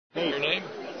name?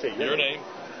 Say your name.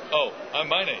 Oh, I'm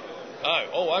my name. Hi.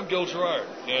 Oh, I'm Gil Gerard,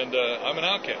 and I'm an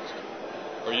outcast.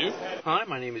 Are you? Hi,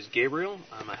 my name is Gabriel.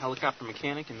 I'm a helicopter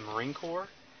mechanic in the Marine Corps,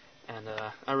 and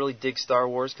I really dig Star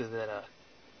Wars because of that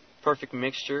perfect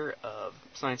mixture of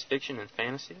science fiction and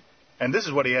fantasy. And this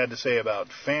is what he had to say about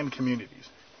fan communities.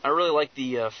 I really like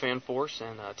the Fan Force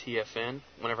and TFN.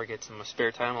 Whenever I get some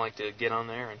spare time, I like to get on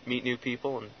there and meet new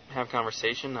people and have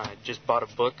conversation. I just bought a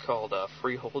book called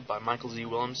Freehold by Michael Z.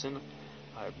 Williamson.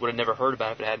 I would have never heard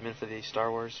about it if it hadn't been for the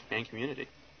Star Wars fan community.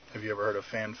 Have you ever heard of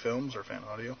fan films or fan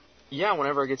audio? Yeah,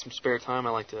 whenever I get some spare time, I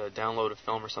like to download a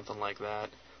film or something like that.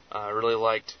 I really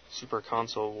liked Super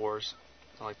Console Wars.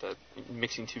 I like the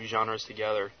mixing two genres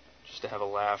together just to have a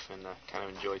laugh and kind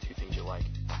of enjoy two things you like.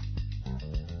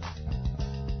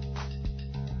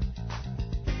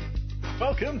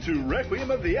 Welcome to Requiem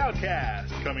of the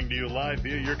Outcast, coming to you live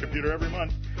via your computer every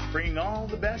month, bringing all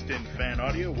the best in fan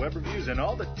audio, web reviews, and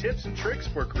all the tips and tricks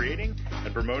for creating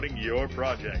and promoting your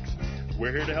projects.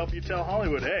 We're here to help you tell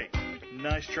Hollywood, hey,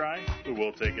 nice try, but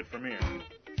we'll take it from here.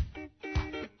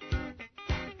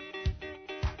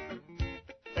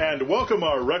 And welcome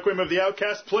our Requiem of the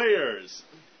Outcast players.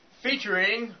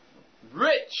 Featuring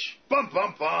Rich. Bum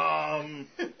bum bum.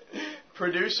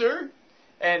 Producer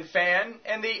and fan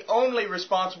and the only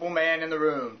responsible man in the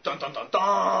room. Dun dun dun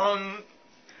dun.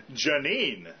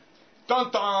 Janine. Dun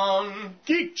dun.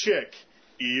 Geek Chick.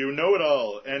 You know it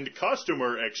all. And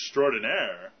costumer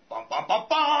extraordinaire. Bum bum bum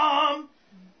bum.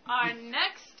 Our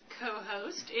next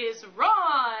co-host is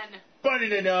Ron.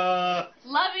 Ba-da-da-da.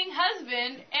 Loving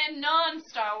husband and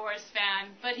non-Star Wars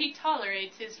fan, but he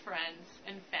tolerates his friends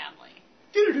and family.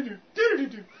 And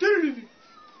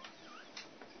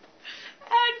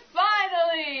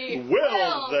finally,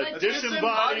 Will, the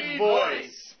disembodied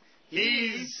voice.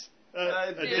 He's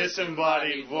a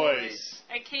disembodied voice.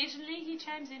 Occasionally he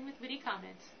chimes in with witty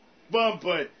comments. Bump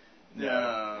it.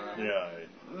 No. Yeah.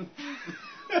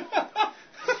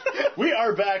 We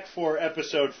are back for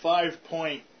episode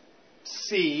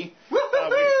 5.C.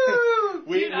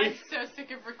 Dude, I'm so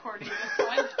sick of recording this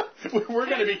one. We're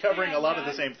going to be covering a lot of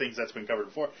the same things that's been covered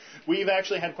before. We've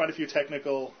actually had quite a few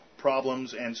technical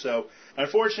problems, and so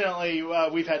unfortunately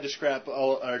we've had to scrap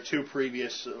all our two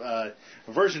previous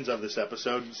versions of this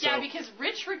episode. So. Yeah, because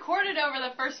Rich recorded over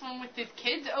the first one with his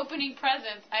kids opening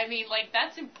presents. I mean, like,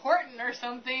 that's important or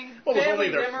something. Well, Family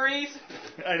memories.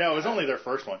 I know, it was only their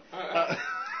first one.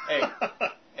 Hey,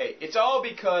 it's all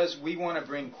because we want to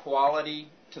bring quality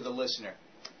to the listener.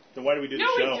 Then why do we do the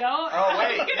show? No, we don't. Oh,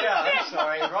 wait, yeah, I'm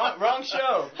sorry. Wrong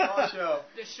show.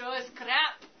 The show is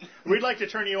crap. We'd like to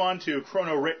turn you on to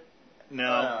Chrono Rick. No.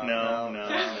 I know.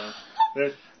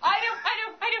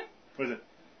 What is it?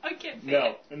 I can't say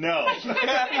No. it.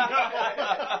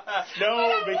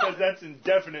 No, because that's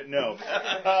indefinite no.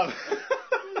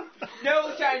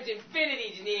 No times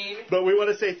infinity, Janine. But we want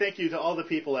to say thank you to all the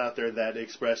people out there that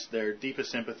expressed their deepest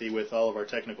sympathy with all of our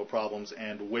technical problems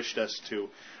and wished us to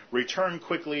return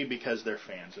quickly because they're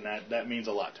fans, and that means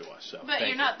a lot to us. So, but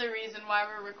you're not the reason why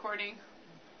we're recording.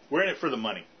 We're in it for the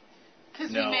money.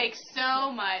 Because we make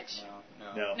so much.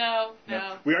 No.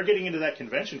 We are getting into that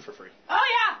convention for free. Oh,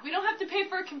 yeah. We don't have to pay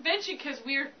for a convention because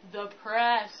we're the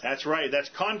press. That's right. That's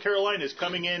Con Caroline is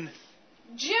coming in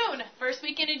June. First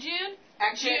weekend of June.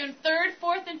 Actually, June 3rd,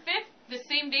 4th, and 5th. The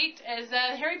same date as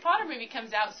the Harry Potter movie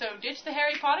comes out. So ditch the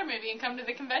Harry Potter movie and come to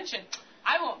the convention.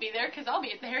 I won't be there because I'll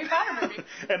be at the Harry Potter movie.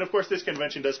 And, of course, this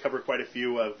convention does cover quite a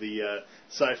few of the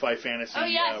sci-fi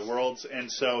fantasy worlds.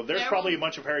 And so there's probably a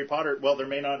bunch of Harry Potter. Well, there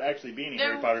may not actually be any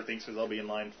Harry Potter things because they'll be in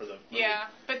line for the movie. Yeah,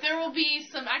 but there will be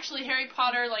some actually Harry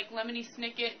Potter, like Lemony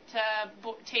Snicket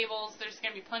tables. There's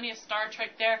going to be plenty of Star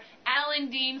Trek there.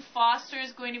 Alan Dean Foster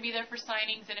is going to be there for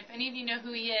signings. And if any of you know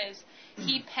who he is,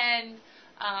 he penned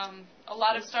a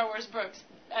lot of Star Wars books.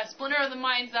 Splinter of the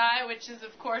Mind's Eye, which is,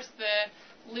 of course, the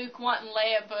Luke wanting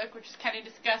Leia book, which is kind of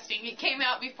disgusting. It came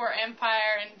out before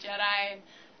Empire and Jedi and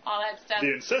all that stuff.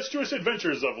 The Incestuous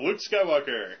Adventures of Luke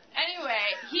Skywalker.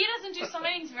 Anyway, he doesn't do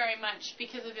signings very much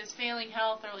because of his failing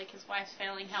health or like his wife's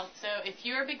failing health. So if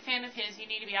you're a big fan of his, you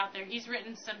need to be out there. He's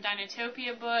written some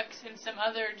Dinotopia books and some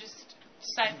other just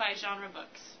sci-fi genre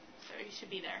books. So you should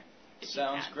be there.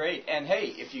 Sounds great. And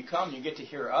hey, if you come, you get to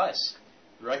hear us.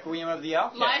 Requiem of the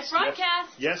Outcast. Live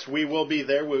broadcast. Yes, we will be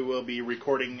there. We will be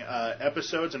recording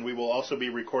episodes, and we will also be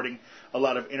recording a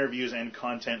lot of interviews and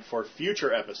content for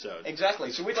future episodes.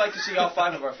 Exactly. So we'd like to see all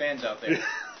 5 of our fans out there.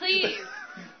 Please.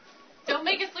 Don't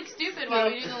make us look stupid while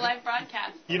we do the live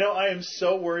broadcast. You know, I am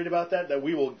so worried about that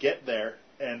we will get there,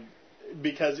 and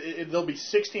because there'll be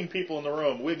 16 people in the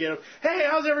room. We'll get, hey,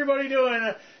 how's everybody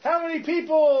doing? How many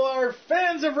people are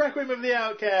fans of Requiem of the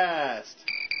Outcast?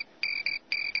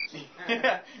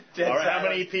 Dead All right, how silence.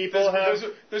 many people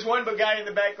There's one guy in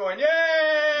the back going,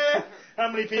 "Yay!" How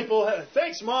many people have...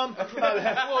 Thanks, Mom.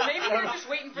 Well, maybe they're just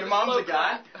waiting for Your the mom's slow a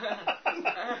guy.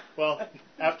 clap. Well,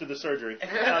 after the surgery.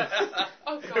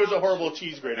 Oh, It was a horrible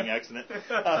cheese grating accident.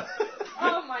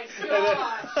 Oh my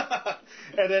gosh.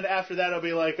 And then after that, I'll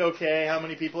be like, okay, how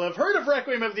many people have heard of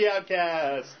Requiem of the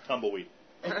Outcast? Tumbleweed.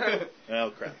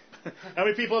 Oh, crap. How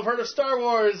many people have heard of Star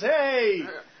Wars? Hey!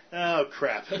 Oh,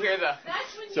 crap. You hear the...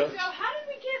 That's when So- you go, how did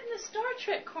we get in the Star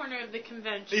Trek corner of the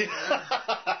convention?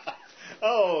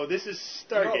 Oh, this is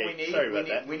You know what Stargate. we need? Sorry about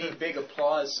that. We need big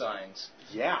applause signs.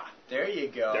 Yeah. There you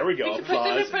go. There we We go. can put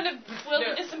them in Applause. front of Will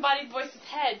the Disembodied Voice's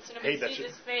head so nobody Hey, that's sees it.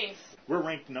 his face. We're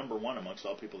ranked number 1 amongst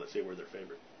all people that say we're their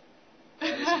favorite.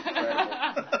 That is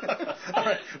incredible. All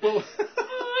right. Well,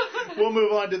 we'll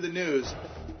move on to the news.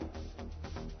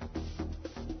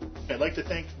 I'd like to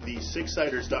thank the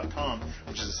sixsiders.com,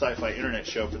 which is a sci-fi internet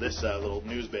show, for this little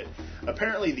news bit.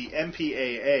 Apparently, the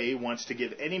MPAA wants to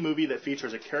give any movie that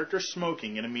features a character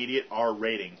smoking an immediate R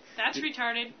rating. That's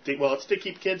retarded. Well, it's to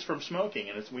keep kids from smoking,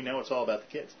 and we know it's all about the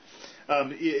kids. How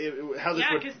this Yeah,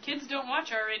 would... because kids don't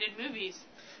watch R-rated movies.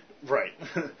 Right.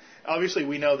 Obviously,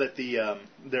 we know that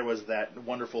there was that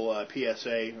wonderful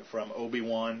PSA from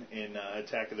Obi-Wan in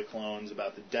Attack of the Clones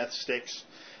about the death sticks.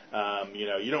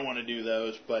 You don't want to do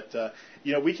those, but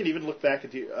we can even look back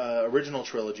at the original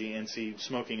trilogy and see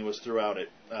smoking was throughout it,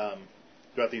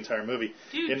 throughout the entire movie.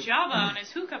 Dude, Jabba on his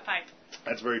hookah pipe.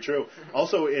 That's very true.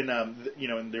 Also, in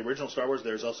the original Star Wars,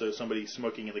 there's also somebody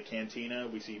smoking in the cantina.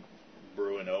 We see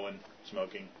Brew and Owen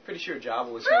smoking. Pretty sure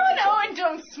Jabba was Brew and smoking Owen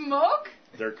don't smoke.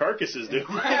 Their carcasses do.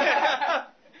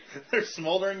 Their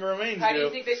smoldering remains How do do. you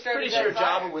think they started Pretty that sure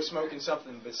fire? Jabba was smoking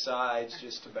something besides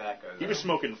just tobacco. He was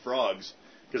smoking frogs.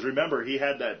 Because remember, he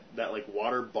had that like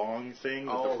water bong thing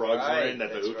that the Oh, frogs were right. in, that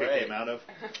the That's hookah right. came out of.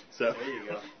 So There you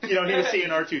go. he was seeing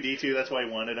R2D2. That's why he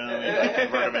wanted him. He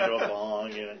converted him into a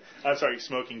bong. I'm sorry,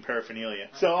 smoking paraphernalia.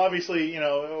 So obviously,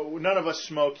 none of us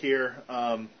smoke here.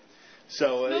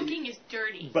 Smoking is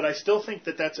dirty. But I still think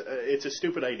that it's a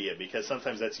stupid idea, because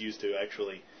sometimes that's used to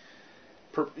actually,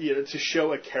 to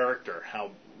show a character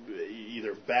how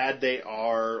either bad they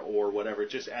are or whatever. It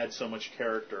just adds so much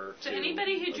character So to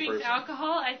anybody who a drinks person.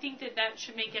 alcohol, I think that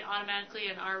should make it automatically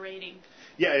an R rating.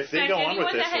 Yeah, if they In go fact, on with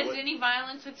anyone this, that has it would- any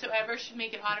violence whatsoever should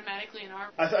make it automatically an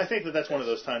R. I think that's one of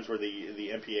those times where the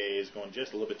MPAA is going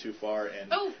just a little bit too far, and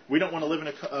Oh. we don't want to live in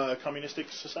a communistic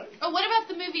society. Oh, what about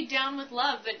the movie Down with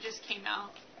Love that just came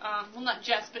out? Well, not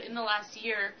just, but in the last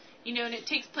year. And it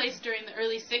takes place during the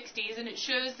early 60s, and it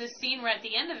shows this scene where at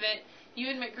the end of it,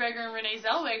 Ewan McGregor and Renee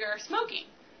Zellweger are smoking.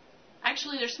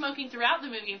 Actually, they're smoking throughout the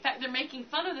movie. In fact, they're making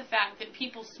fun of the fact that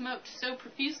people smoked so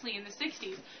profusely in the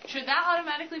 60s. Should that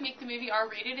automatically make the movie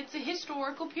R-rated? It's a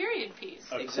historical period piece.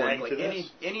 According to Exactly.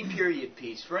 this. Any period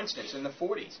piece, for instance, in the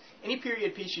 40s, any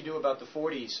period piece you do about the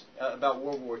 40s, about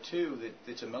World War II,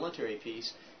 that's a military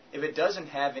piece, if it doesn't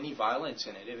have any violence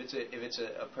in it, if it's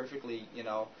a perfectly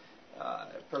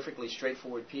perfectly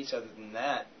straightforward piece other than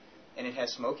that, and it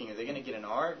has smoking, are they going to get an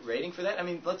R rating for that? I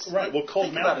mean, let's Right. Well, Cold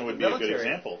think about Mountain it. would The be a good military-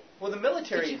 example. Well, the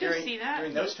military Did you go see that?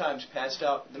 during those times passed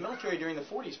out. The military during the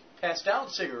 40s passed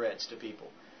out cigarettes to people.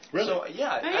 Really? So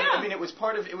yeah, Oh, yeah. I mean, it was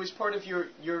part of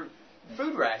your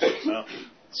food rations. Well,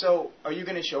 So, are you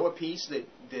going to show a piece that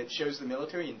shows the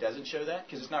military and doesn't show that?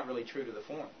 Because it's not really true to the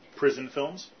form. prison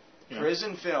films. You know.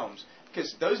 Prison films,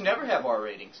 because those never have R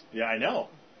ratings. Yeah, I know.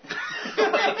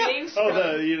 Ratings? Oh,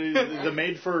 the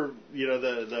made for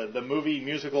the movie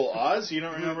musical Oz. You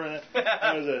don't remember that?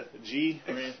 That was a G.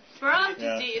 I mean, Brought to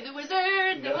Yeah. see the wizard,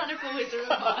 the Yeah. wonderful Wizard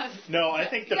of Oz. no, I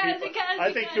think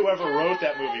Because whoever wrote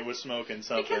that movie was smoking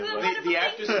something. Because of Like,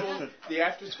 The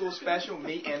after school special,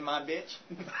 Me and My Bitch.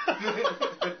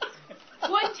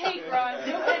 One take, Ron,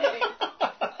 no editing.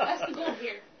 That's the goal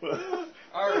here.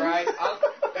 All right.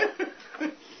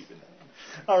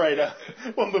 All right,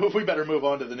 we better move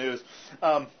on to the news.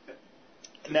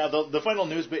 Now, the final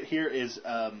news bit here is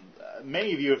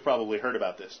many of you have probably heard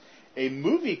about this. A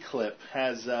movie clip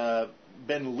has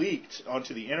been leaked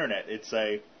onto the internet. It's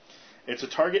a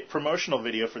Target promotional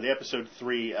video for the episode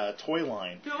 3 toy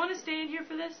line. Do I want to stay in here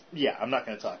for this? Yeah, I'm not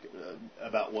going to talk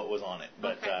about what was on it,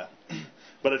 but Okay.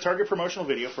 but a Target promotional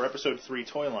video for episode 3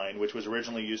 toy line, which was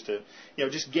originally used to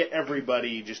just get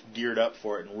everybody just geared up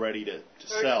for it and ready to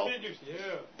sell.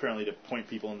 Apparently to point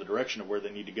people in the direction of where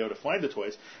they need to go to find the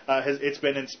toys. It's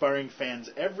been inspiring fans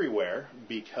everywhere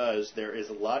because there is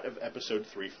a lot of episode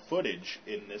 3 footage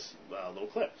in this little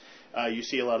clip. You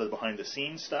see a lot of the behind the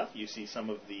scenes stuff. You see some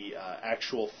of the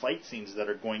actual fight scenes that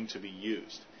are going to be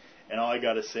used. and all I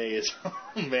got to say is, oh,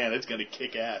 man, it's going to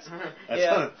kick ass.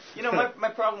 Yeah. You know, my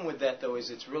problem with that, though, is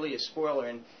it's really a spoiler.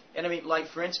 And I mean, like,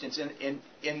 for instance,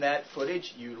 in that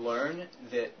footage, you learn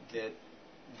that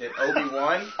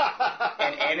Obi-Wan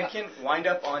and Anakin wind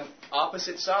up on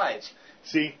opposite sides.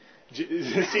 See,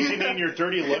 Janine, your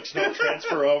dirty looks don't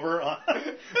transfer over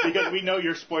because we know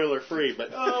you're spoiler free.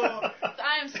 But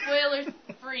I am spoiler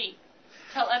free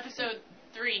till episode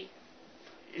 3.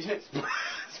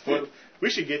 We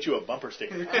should get you a bumper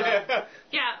sticker.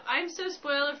 Yeah, I'm so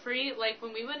spoiler free. Like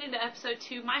when we went into episode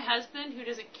 2, my husband, who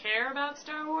doesn't care about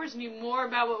Star Wars, knew more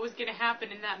about what was going to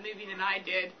happen in that movie than I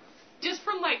did, just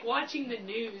from like watching the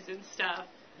news and stuff.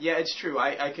 Yeah, it's true.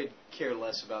 I could care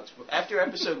less about... After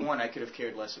episode 1, I could have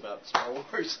cared less about Star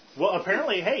Wars. Well,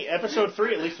 apparently, hey, episode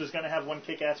 3 at least was going to have one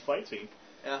kick-ass fight scene.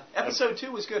 Yeah, episode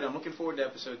 2 was good. I'm looking forward to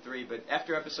episode 3, but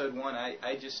after episode 1,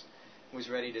 I just was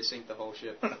ready to sink the whole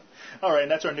ship. All right,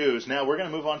 and that's our news. Now we're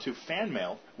going to move on to fan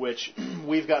mail, which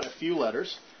we've got a few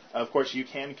letters. Of course, you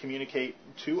can communicate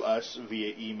to us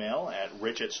via email at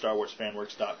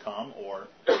rich@StarWarsFanWorks.com or...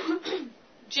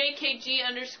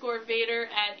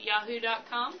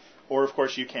 JKG_Vader@yahoo.com. Or, of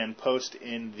course, you can post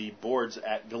in the boards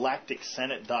at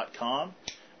galacticsenate.com.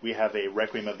 We have a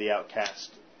Requiem of the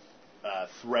Outcast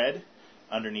thread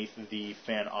underneath the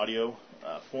fan audio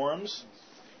forums.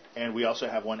 And we also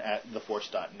have one at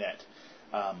theforce.net.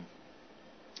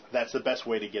 That's the best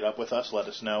way to get up with us. Let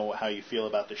us know how you feel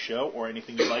about the show or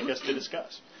anything you'd like us to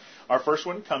discuss. Our first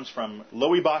one comes from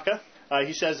Loey Baca.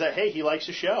 He says that, hey, he likes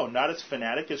the show. Not as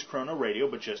fanatic as Chrono Radio,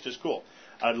 but just as cool.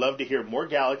 I'd love to hear more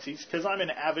Galaxies because I'm an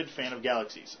avid fan of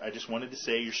Galaxies. I just wanted to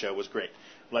say your show was great.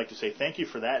 I'd like to say thank you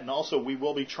for that. And also, we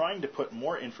will be trying to put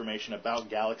more information about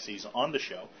Galaxies on the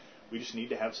show. We just need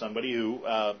to have somebody who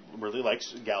really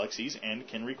likes Galaxies and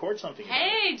can record something.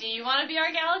 Hey, do you want to be our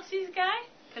Galaxies guy?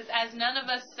 Because as none of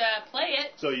us play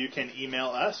it. So you can email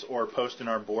us or post in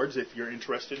our boards if you're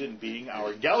interested in being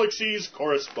our Galaxies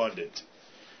correspondent.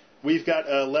 We've got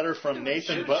a letter from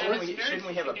Nathan Butler. Shouldn't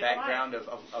we have a background of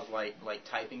like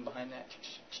typing behind that?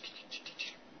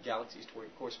 Galaxies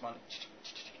correspondent.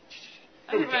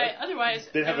 Otherwise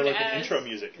They'd have known like as, an intro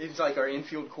music. It's like our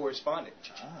infield correspondent.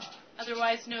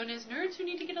 Otherwise known as nerds who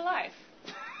need to get a life.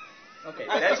 Okay,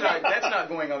 that's not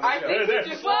going on the show. I think we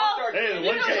just lost our Hey,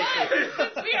 You know what?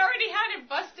 Since we already had it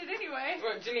busted anyway.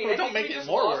 Well, Janine, Well, I don't think make we it just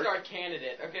more lost work. our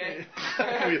candidate, okay?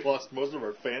 We've lost most of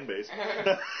our fan base.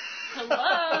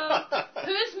 Hello?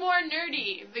 Who's more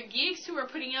nerdy? The geeks who are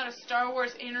putting out a Star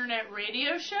Wars internet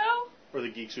radio show? Or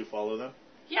the geeks who follow them.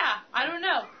 Yeah, I don't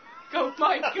know. Oh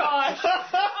my gosh.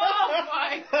 Oh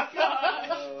my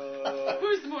gosh.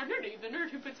 Who's more nerdy? The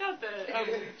nerd who puts out the... Oh,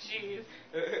 jeez.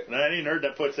 Not any nerd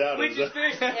that puts out We is just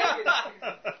finished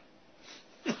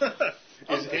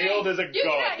hailed as a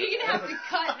god. You're gonna have to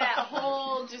cut that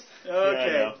whole just...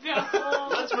 Okay. Yeah,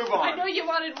 Let's move on. I know you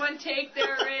wanted one take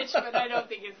there, Rich, but I don't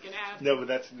think it's gonna happen. No, but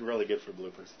that's really good for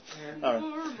bloopers. All right.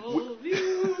 Normal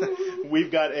view.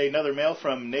 We've got another mail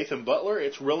from Nathan Butler.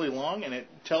 It's really long, and it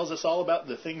tells us all about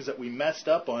the things that we messed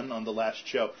up on the last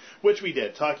show, which we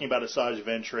did, talking about Asajj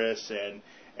Ventress and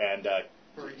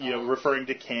referring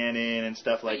to canon and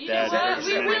stuff like You that. know what?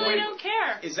 We really don't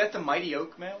care. Is that the Mighty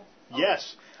Oak mail?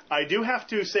 Yes. I do have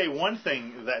to say one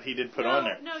thing that he did put on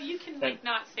there. No, you can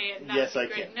not say it. Yes, I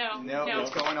secret. can. No,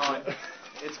 It's going on.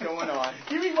 It's going on.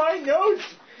 Give me my notes.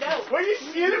 No. What are you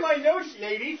stealing my notes,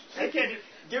 ladies? I can't.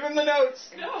 Give him the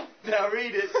notes. No. Now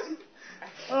read it.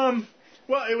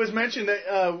 Well, it was mentioned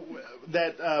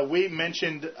that we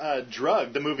mentioned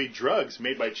the movie Drugs,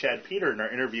 made by Chad Peter in our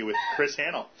interview with Chris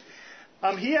Hannell.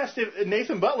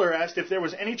 Nathan Butler asked if there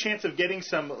was any chance of getting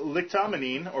some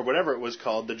lictamine, or whatever it was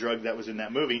called, the drug that was in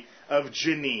that movie, of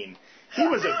Janine. He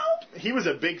was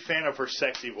a big fan of her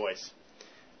sexy voice.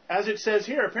 As it says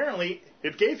here, apparently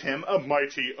it gave him a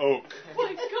mighty oak. Oh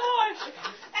my gosh!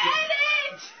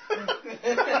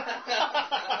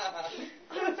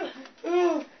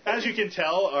 Edit! As you can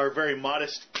tell, our very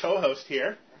modest co-host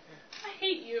here, I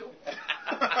hate you.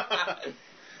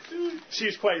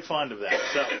 she's quite fond of that.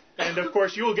 So, and of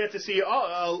course, you will get to see a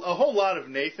whole lot of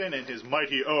Nathan and his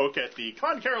mighty oak at the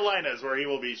Con Carolinas, where he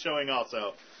will be showing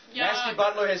also. Nasty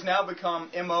Butler has now become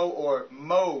M.O. or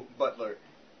Mo Butler.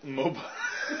 Mo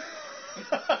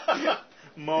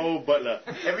Butler.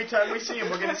 Every time we see him,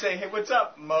 we're going to say, hey, what's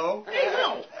up, Mo? Hey,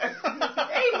 Mo.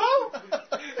 Hey, Mo.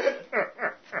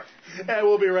 And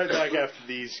we'll be right back after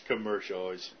these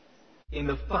commercials. In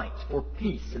the fight for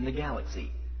peace in the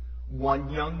galaxy, one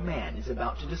young man is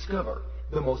about to discover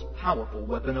the most powerful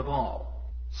weapon of all.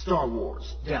 Star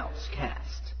Wars Doubts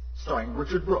Cast, starring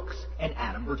Richard Brooks and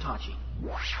Adam Bertocci.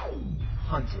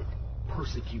 Hunted,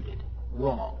 persecuted,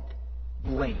 wronged.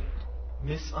 blamed,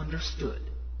 misunderstood,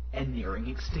 and nearing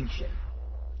extinction.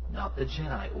 Not the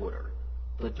Jedi Order,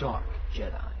 the Dark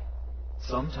Jedi.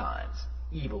 Sometimes,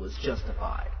 evil is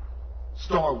justified.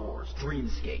 Star Wars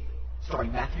Dreamscape,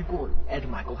 starring Matthew Gordon and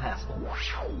Michael Haskell.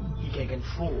 He can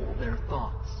control their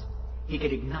thoughts. He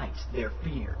can ignite their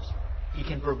fears. He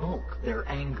can provoke their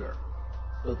anger.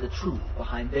 But the truth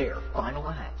behind their final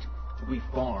act will be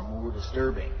far more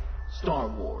disturbing. Star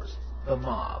Wars, The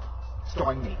Mob,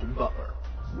 starring Nathan Butler.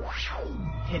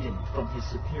 Hidden from his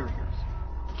superiors,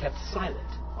 kept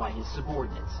silent by his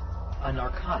subordinates, a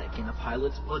narcotic in a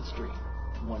pilot's bloodstream.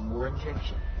 One more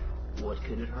injection. What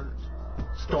could it hurt?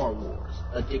 Star Wars,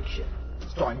 Addiction,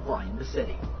 starring Brian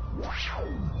Bassetti.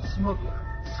 Smuggler,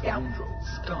 scoundrel,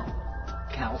 scum.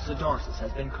 Cal Sedarsis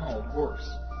has been called worse.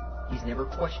 He's never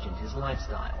questioned his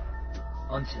lifestyle.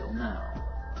 Until now.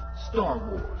 Star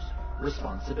Wars,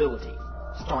 Responsibility,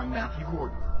 starring Matthew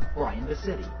Gordon, Brian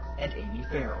Bassetti, and Amy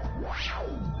Farrell.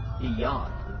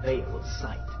 Beyond the veil of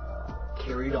sight.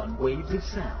 Carried on waves of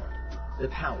sound. The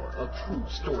power of true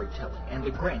storytelling and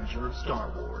the grandeur of Star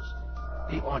Wars.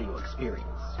 The audio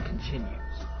experience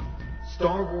continues.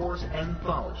 Star Wars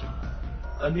Anthology,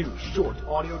 a new short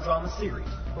audio drama series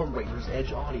from Razor's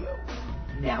Edge Audio.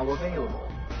 Now available.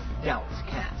 Dallas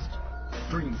Cast,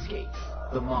 Dreamscape,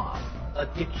 The Mob,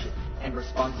 Addiction, and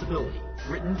Responsibility,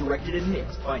 written, directed, and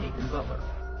mixed by Nathan Butler.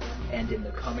 And in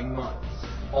the coming months,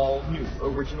 all new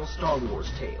original Star Wars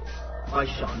tales by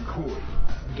Sean Cooley,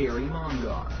 Gary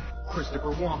Mongar,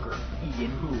 Christopher Walker,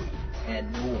 Ian Bowie,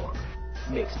 and more.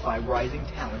 Mixed by rising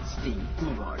talent Steve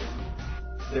Foolhardy.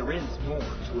 There is more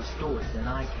to a story than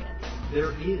eye candy.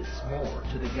 There is more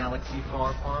to the galaxy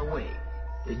far, far away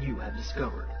than you have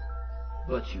discovered.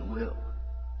 But you will.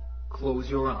 Close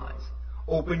your eyes.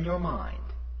 Open your mind.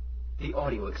 The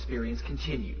audio experience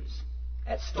continues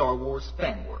at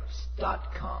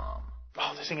StarWarsFanWorks.com.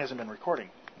 Oh, this thing hasn't been recording.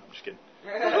 No, I'm just kidding.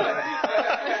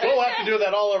 We'll have to do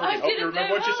that all over again. Hope you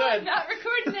remember what you said. I'm not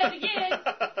recording that again.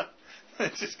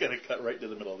 It's just going to cut right to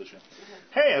the middle of the show.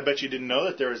 Hey, I bet you didn't know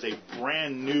that there is a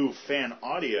brand new fan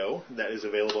audio that is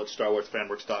available at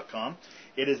StarWarsFanWorks.com.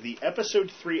 It is the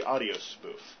Episode 3 audio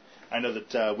spoof. I know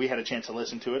that we had a chance to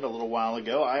listen to it a little while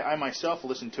ago. I myself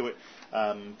listened to it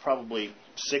probably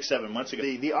 6-7 months ago.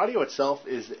 The audio itself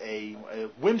is a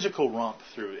whimsical romp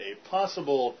through a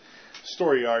possible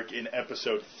story arc in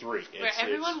Episode 3. Where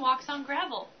everyone walks on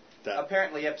gravel.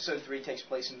 Apparently, Episode 3 takes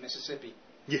place in Mississippi.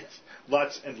 Yes,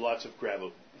 lots and lots of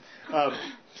gravel. Personally,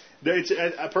 I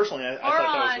thought that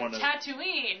was one of...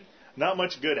 Tatooine. Not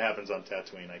much good happens on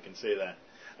Tatooine, I can say that.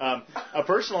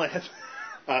 Personally,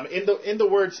 in the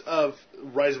words of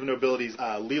Rise of Nobility's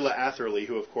Leela Atherley,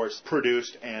 who of course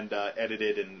produced and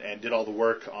edited and did all the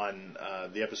work on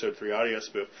the Episode 3 audio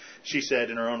spoof, she said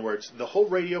in her own words, "The whole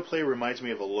radio play reminds me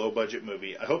of a low-budget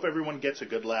movie. I hope everyone gets a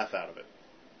good laugh out of it."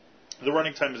 The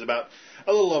running time is about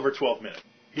a little over 12 minutes.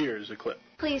 Here's a clip.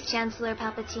 Please, Chancellor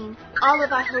Palpatine, all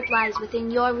of our hope lies within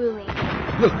your ruling.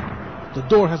 Look, the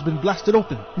door has been blasted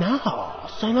open. Now,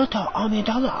 Senator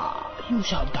Amidala, you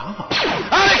shall die.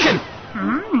 Anakin!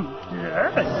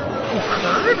 Yes.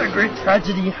 What a great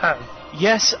tragedy you have.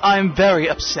 Yes, I'm very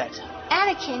upset.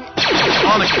 Anakin!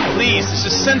 Anakin, please, this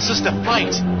is senseless to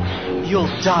fight. You'll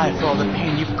die for all the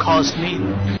pain you've caused me.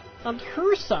 And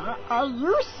who, sir, are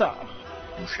you, sir?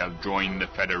 You shall join the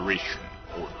Federation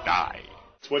or die.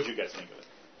 So what did you guys think of it?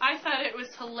 I thought it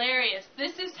was hilarious.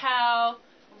 This is how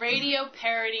radio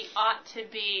parody ought to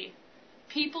be.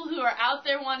 People who are out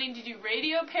there wanting to do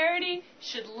radio parody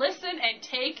should listen and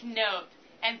take note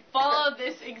and follow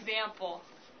this example.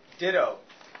 Ditto.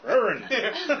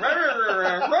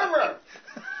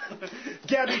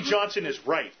 Gabby Johnson is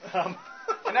right. And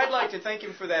I'd like to thank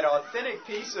him for that authentic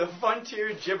piece of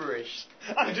frontier gibberish.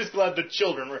 I'm just glad the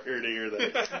children were here to hear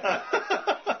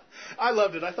that. I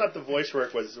loved it. I thought the voice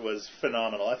work was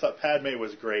phenomenal. I thought Padme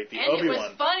was great. And Obi-Wan, it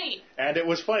was funny. And it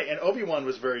was funny. And Obi-Wan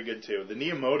was very good, too. The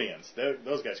Neomodians,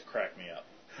 those guys cracked me up.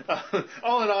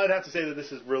 All in all, I'd have to say that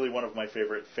this is really one of my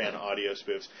favorite fan audio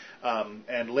spoofs.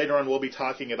 And later on, we'll be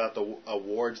talking about the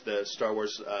awards, the Star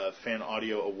Wars Fan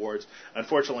Audio Awards.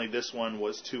 Unfortunately, this one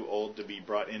was too old to be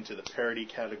brought into the parody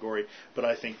category, but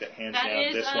I think that hands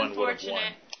down, this one would have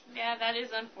won. Yeah, that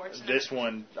is unfortunate. This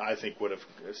one, I think, would have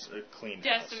cleaned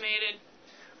decimated.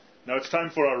 Now it's time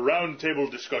for a roundtable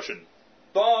discussion.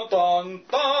 Dun, dun,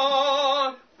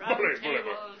 dun.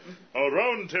 A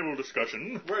roundtable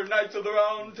discussion. We're knights of the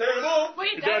round table.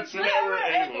 We dance whenever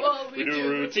able. We do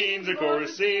routines and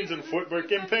chorus scenes and footwork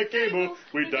impeccable.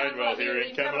 We dine while here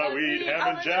in Camelot. We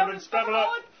ham and jam and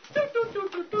Spamalot.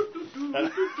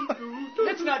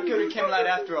 Let's not go to Camelot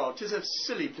after all. 'Tis a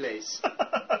silly place.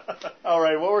 All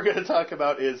right, what we're going to talk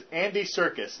about is Andy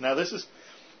Serkis. Now, this has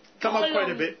come up quite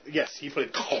a bit. Yes, he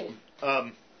played Colm.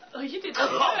 Oh, you did that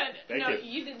good. Thank no,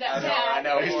 you. did that bad. I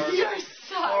know. You're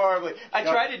suck. Horribly. I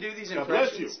try to do these God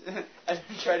bless impressions. I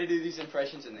try to do these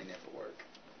impressions and they never work.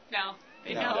 No,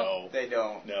 they No. don't. They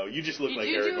don't. No, you just look You like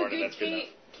do Eric do a Gordon. good That's good enough.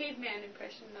 caveman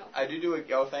impression, though. I do it.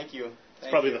 Oh, thank you. It's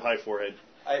probably the high forehead.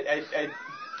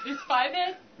 It's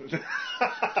 5-head?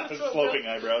 Sloping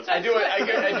eyebrows. I do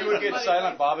a good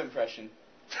Silent Bob impression.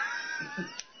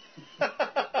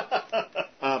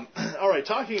 All right,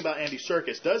 talking about Andy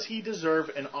Serkis, does he deserve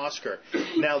an Oscar?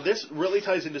 Now, this really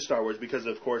ties into Star Wars because,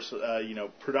 of course,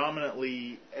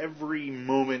 predominantly every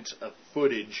moment of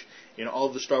footage in all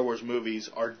of the Star Wars movies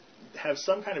have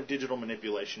some kind of digital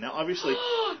manipulation. Now, obviously,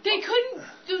 they couldn't.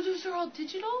 Those are all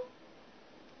digital.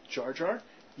 Jar Jar.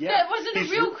 Yeah, that wasn't a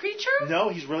real creature. No,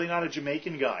 he's really not a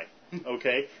Jamaican guy.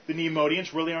 Okay, the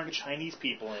Neimoidians really aren't Chinese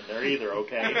people in there either.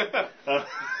 Okay.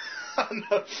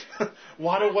 No.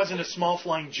 Watto wasn't a small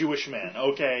flying Jewish man,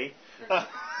 okay?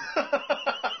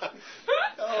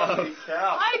 Holy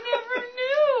cow. I never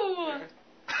knew!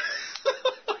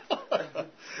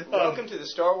 Welcome to the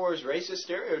Star Wars Racist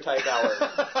Stereotype Hour.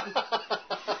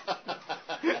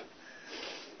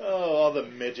 Oh, all the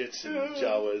midgets and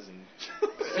Jawas and...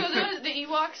 So the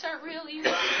Ewoks aren't real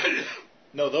Ewoks?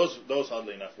 No, those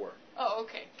oddly enough were. Oh,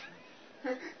 okay.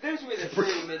 Those were the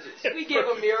fruity midgets. We gave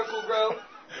them Miracle Grow.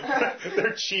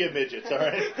 They're chia midgets, all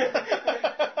right?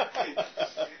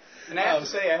 And I have to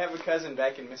say, I have a cousin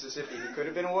back in Mississippi who could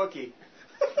have been a Wookiee.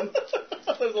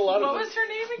 There's a lot of them. What was her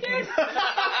name again?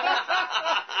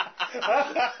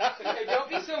 Okay, don't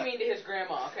be so mean to his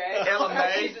grandma, okay? Ella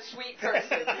May. She's a sweet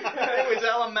person. It was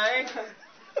Ella May.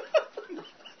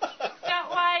 That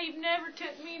why you never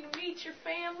took me to meet your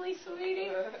family,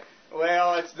 sweetie?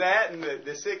 Well, it's that and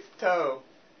the sixth toe.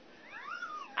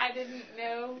 I didn't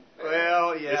know.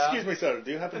 Well, yeah. Excuse me, sir.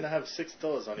 Do you happen to have 6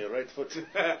 toes on your right foot?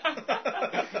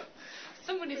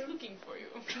 Someone is looking for you.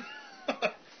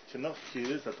 You know, he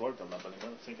is a torta, but I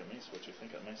don't think I miss what you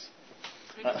think I miss.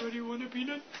 Anybody want a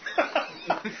peanut?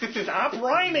 Stop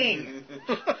rhyming!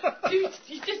 Dude,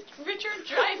 you just Richard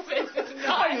Dreyfuss.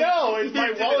 I know!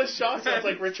 My Wallace Shaw sounds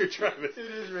like Richard Dreyfuss.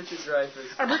 It is Richard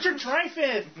Dreyfuss. I'm Richard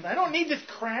Dreyfuss! I don't need this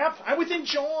crap! I was in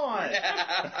Jaws!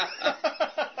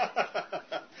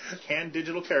 Can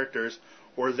digital characters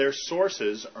or their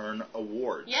sources earn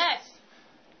awards? Yes.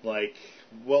 Like,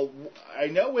 well, I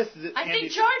know with the I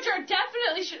think Jar Jar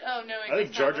definitely should. Oh, no. I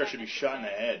think Jar Jar should be shot in the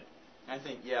head. I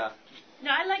think, yeah.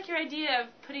 No, I like your idea of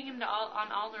putting him on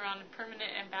Alderaan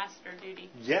permanent ambassador duty.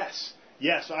 Yes.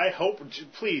 Yes, I hope.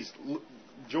 Please,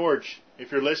 George,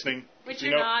 if you're listening. Which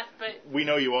you're not, but. We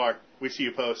know you are. We see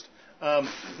you post. Is that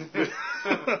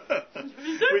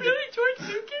really George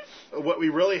Lucas? What we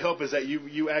really hope is that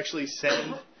you actually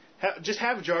send. Just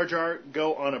have Jar Jar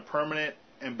go on a permanent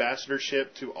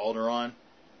ambassadorship to Alderaan.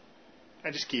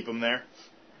 And just keep him there.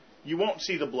 You won't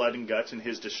see the blood and guts and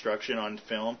his destruction on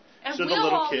film. And so we'll the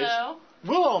little all kids, know.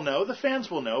 We'll all know. The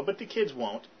fans will know, but the kids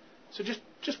won't. So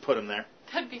just put him there.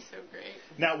 That'd be so great.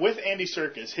 Now with Andy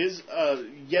Serkis,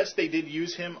 yes, they did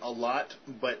use him a lot,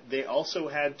 but they also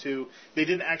had to. They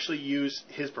didn't actually use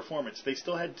his performance. They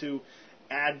still had to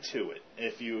add to it.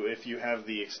 If you have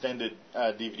the extended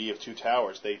DVD of Two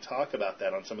Towers, they talk about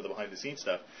that on some of the behind the scenes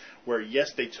stuff. Where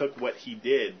yes, they took what he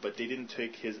did, but they didn't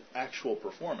take his actual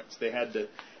performance. They had to.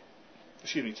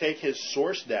 Take his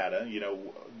source data,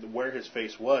 where his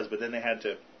face was, but then they had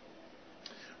to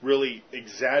really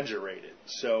exaggerate it.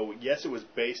 So, yes, it was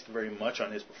based very much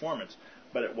on his performance,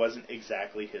 but it wasn't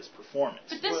exactly his performance.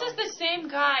 But this is the same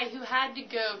guy who had to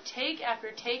go take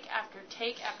after take after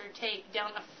take after take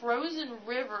down a frozen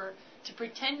river to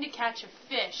pretend to catch a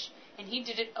fish, and he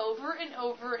did it over and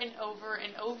over and over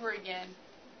and over again.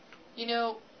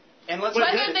 And whether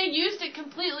they used it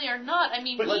completely or not, I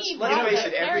mean, let's he face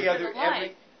it.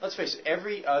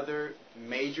 Every other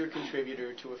major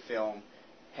contributor to a film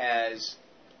has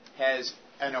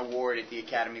an award at the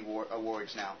Academy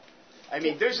Awards now. I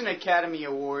mean, there's an Academy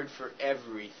Award for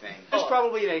everything. There's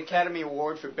probably an Academy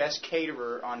Award for best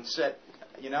caterer on set.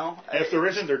 And if there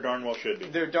isn't, there darn well should be.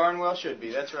 There darn well should be.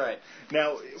 That's right.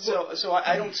 Now, so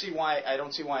I don't see why a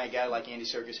guy like Andy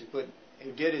Serkis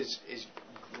who did as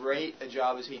great a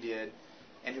job as he did,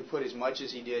 and who put as much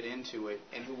as he did into it,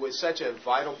 and who was such a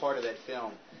vital part of that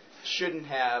film, shouldn't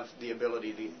have the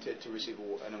ability to receive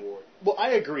an award. Well,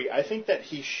 I agree. I think that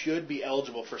he should be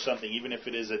eligible for something, even if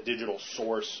it is a digital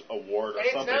source award or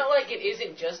something. It's not like it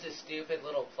isn't just a stupid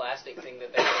little plastic thing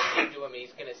that they give to him and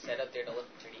he's going to set up there to look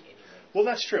pretty anyway. Well,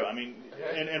 that's true. I mean,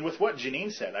 and with what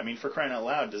Janine said, I mean, for crying out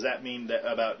loud, does that mean that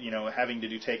about, having to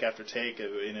do take after take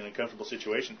in an uncomfortable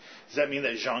situation, does that mean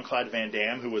that Jean-Claude Van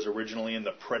Damme, who was originally in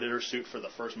the Predator suit for the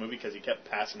first movie because he kept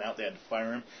passing out, they had to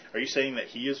fire him, are you saying that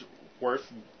he is worth,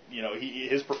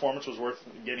 his performance was worth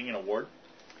getting an award?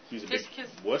 He was a big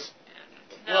wuss?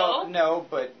 No. Well, no,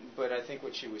 but I think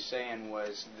what she was saying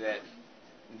was that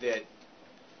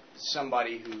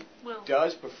somebody who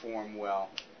does perform well,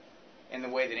 in the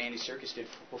way that Andy Serkis did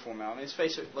perform well. I mean, let's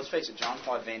face it,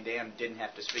 Jean-Claude Van Damme didn't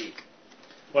have to speak.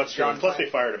 Well, that's true. Plus, they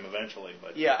fired him eventually.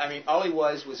 But yeah, I mean, all he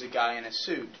was a guy in a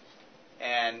suit,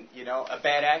 and a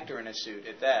bad actor in a suit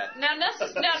at that. Now,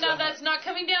 that's not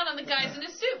coming down on the guys in a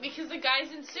suit, because the guys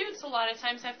in suits a lot of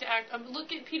times have to act.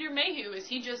 Look at Peter Mayhew. Is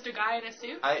he just a guy in a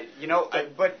suit?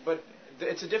 But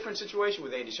it's a different situation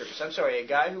with Andy Serkis. I'm sorry, a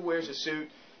guy who wears a suit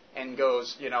and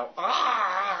goes,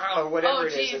 or whatever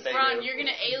it is that they Ron, do. You're going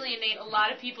to alienate a lot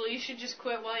of people. You should just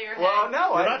quit while you're ahead. Well,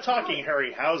 no, we're not talking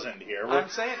Harryhausen here. I'm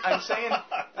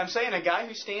saying a guy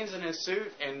who stands in a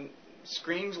suit and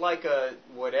screams like a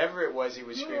whatever it was he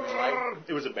was screaming like.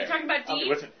 It was a bear. You're talking about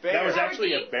Dean? That was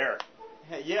actually a bear.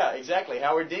 Yeah, exactly,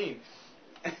 Howard Dean.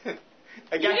 You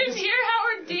didn't hear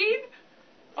Howard Dean?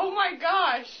 Oh my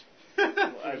gosh.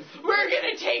 We're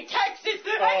going to take Texas, and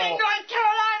then North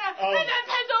Carolina, and then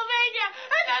Pennsylvania,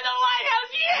 and then the White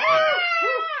House.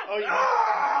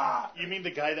 Yeah! You mean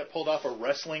the guy that pulled off a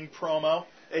wrestling promo?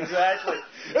 Exactly.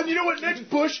 And you know what, next,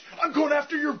 Bush? I'm going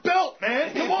after your belt,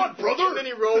 man. Come on, brother. And then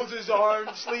he rolls his arms,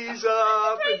 sleeves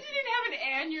up. He didn't have an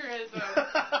aneurysm.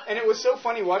 And it was so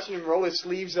funny watching him roll his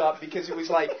sleeves up because it was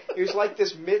like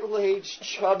this middle-aged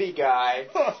chubby guy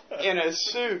in a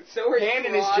suit,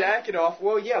 handing his jacket off.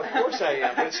 Well, yeah, of course I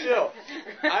am, but still,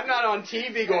 I'm not on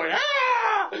TV going,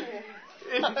 ah!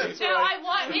 I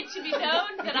want it to be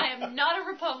known that I am not a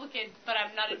Republican, but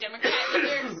I'm not a Democrat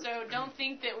either, so don't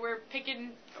think that we're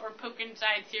picking or poking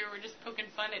sides here. We're just poking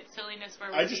fun at silliness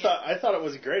where I thought it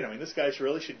was great. I mean, this guy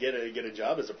should get a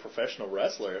job as a professional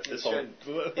wrestler. If this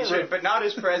he should, but not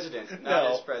as president.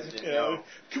 Not as president, no.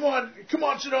 Come on,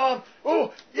 Saddam.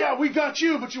 Oh, yeah, we got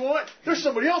you, but you know what? There's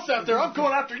somebody else out there. I'm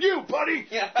going after you, buddy.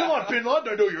 Yeah. Come on, Bin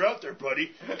Laden. I know you're out there,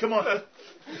 buddy. Come on.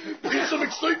 Bring some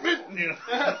excitement.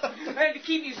 I had to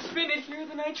keep you spinning. Here are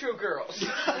the Nitro Girls.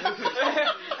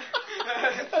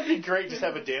 That'd be great. Just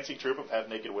have a dancing troupe of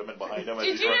half-naked women behind him.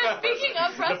 Did you know, speaking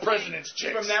of wrestling, the president's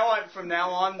chicks. From now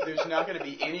on, there's not going to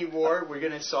be any war. We're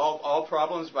going to solve all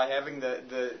problems by having the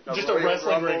just a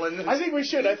wrestling ring. I think we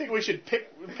should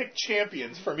pick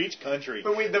champions from each country.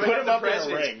 But put them up in a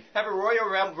ring. Have a Royal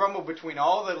Rumble between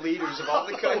all the leaders of all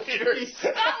the countries.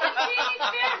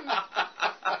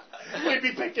 We'd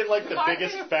be picking like the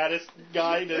biggest, fattest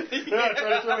guy to try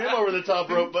to throw him over the top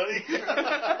rope, buddy.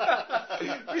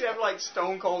 We'd have like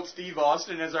Stone Cold Steve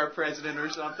Austin as our president or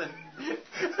something. You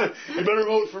better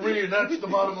vote for me, and that's the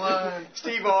bottom line.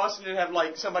 Steve Austin would have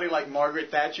like somebody like Margaret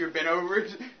Thatcher bent over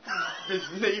his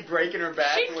knee, breaking her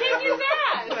back. She'd kick his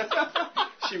ass.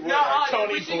 She would. No,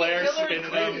 Tony Blair spinning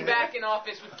him back in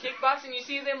office with kickboxing. You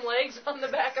see them legs on the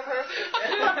back of her?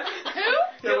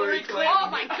 Who? Hillary Clinton. Oh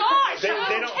my gosh!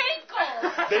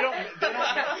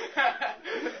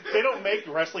 They don't make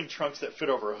wrestling trunks that fit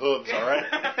over hooves, all right?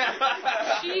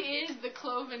 She is the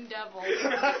cloven devil.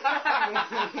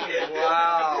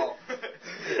 Wow.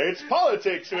 It's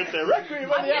politics with the Requiem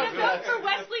on the I'm gonna vote for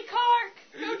Wesley Clark.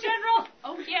 Go General.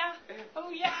 Oh yeah.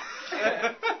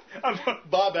 I'm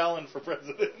Bob Allen for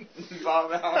president.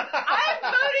 Bob Allen. I'm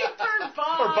voting for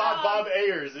Bob. Or Bob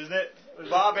Ayers, isn't it?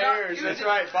 Bob Ayers, that's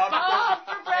right. Bob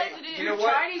for president. Hey, you know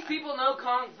what? Chinese people know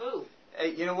Kung Fu.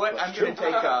 Hey, you know what? I'm going to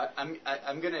take.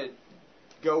 I'm going to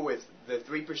go with the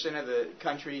 3% of the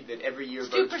country that every year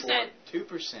votes 2%.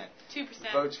 for 2%.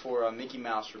 Votes for Mickey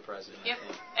Mouse for president. Yep.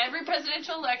 Every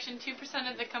presidential election,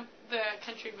 2% of the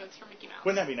country votes for Mickey Mouse.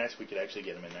 Wouldn't that be nice if we could actually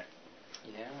get him in there?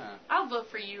 Yeah. I'll vote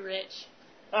for you, Rich.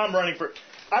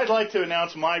 I'd like to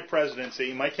announce my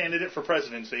candidate for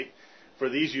presidency for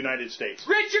these United States.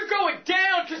 Rich, you're going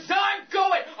down because I'm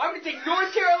going. I'm going to take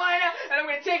North Carolina and I'm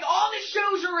going to take all the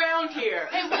shows around here.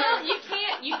 Hey, well, you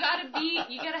can't. You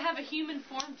gotta have a human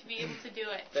form to be able to do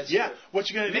it. That's true. What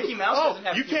you gonna do? Mickey Mouse doesn't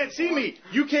have you can't see me.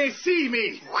 You can't see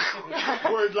me.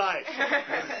 Word life.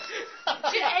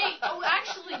 Hey,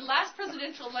 actually, last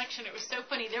presidential election, it was so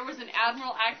funny. There was an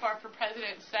Admiral Akbar for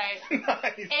president's site.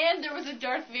 Nice. And there was a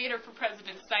Darth Vader for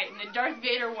president's site. And the Darth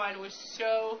Vader one was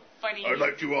so funny. I'd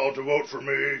like you all to vote for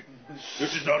me.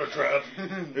 This is not a trap.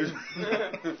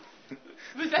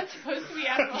 Was that supposed to be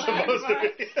Admiral supposed Akbar? To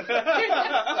be.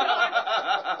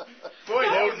 Boy,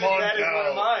 that is one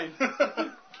of mine.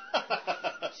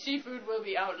 seafood will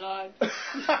be outlawed.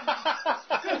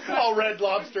 All Red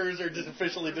Lobsters are just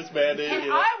officially disbanded. And you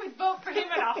know? I would vote for him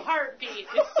in a heartbeat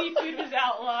if seafood was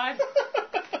outlawed.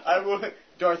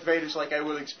 Darth Vader's like, I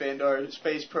will expand our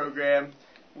space program.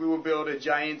 We will build a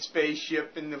giant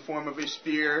spaceship in the form of a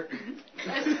spear.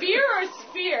 A spear or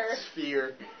sphere?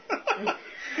 Sphere.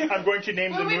 I'm going to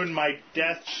name the moon my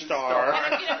Death Star.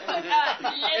 And I'm going to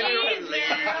put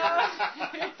laser.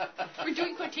 We're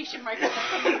doing quotation marks.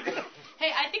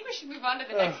 Hey, I think we should move on to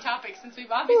the next topic since we've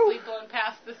obviously blown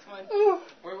past this one.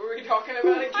 What were we talking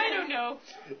about again? I don't know.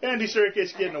 Andy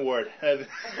Serkis get an award. Okay.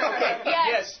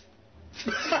 Yes.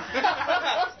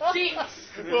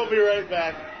 We'll be right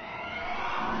back.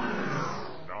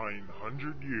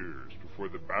 900 years before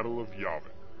the Battle of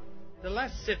Yavin. The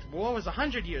last Sith War was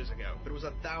 100 years ago, but it was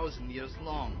 1,000 years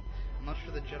long. I'm not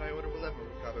sure the Jedi Order will ever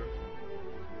recover.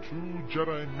 2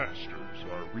 Jedi Masters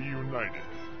are reunited.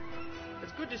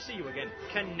 It's good to see you again,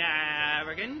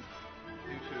 Canarrigan.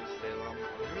 You too, Salem. I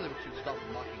really wish you'd stop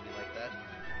mocking me like that.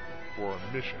 For a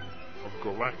mission of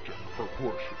galactic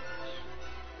proportions.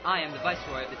 I am the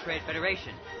Viceroy of the Trade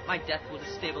Federation. My death will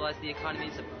destabilize the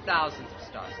economies of thousands of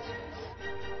star systems.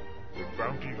 With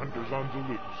bounty hunters on the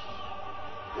loose.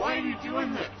 Why are you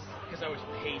doing this? Because I was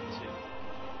paid to.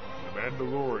 The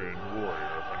Mandalorian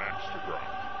warrior of an Amsterdam. I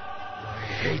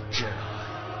hate Jedi.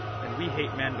 And we hate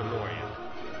Mandalorian.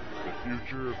 The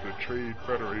future of the Trade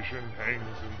Federation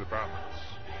hangs in the balance.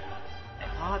 A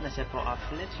partnership for our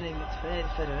fledgling Trade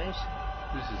Federation.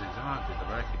 This is exactly the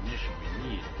recognition we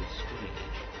need at this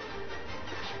stage.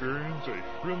 Experience a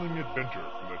thrilling adventure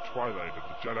from the twilight of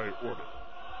the Jedi Order.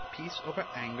 Peace over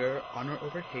anger, honor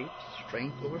over hate,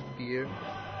 strength over fear.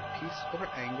 Peace over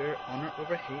anger, honor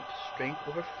over hate, strength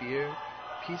over fear.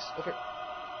 Peace over...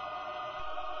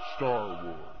 Star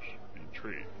Wars, the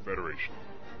Trade Federation.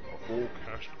 A full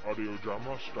cast audio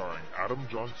drama starring Adam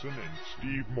Johnson and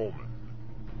Steve Molman.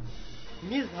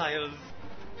 Missiles.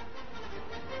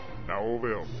 Now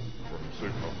available from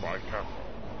Sigma Phi Kappa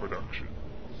Productions.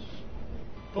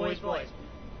 Boys,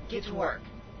 get to work.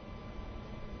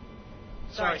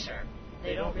 Sorry, sir.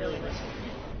 They don't really listen.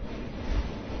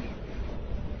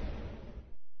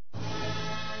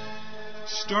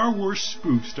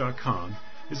 StarWarsSpoofs.com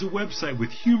is a website with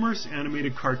humorous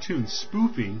animated cartoons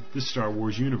spoofing the Star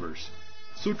Wars universe.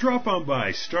 So drop on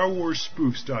by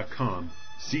StarWarsSpoofs.com.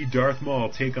 See Darth Maul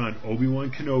take on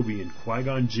Obi-Wan Kenobi and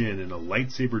Qui-Gon Jinn in a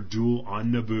lightsaber duel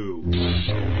on Naboo.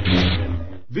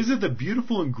 Visit the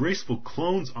beautiful and graceful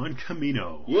clones on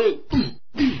Kamino.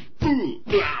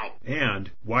 And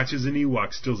watch as an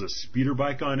Ewok steals a speeder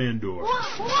bike on Endor.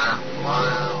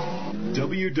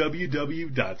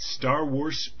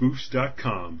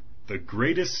 www.StarWarsSpoofs.com. The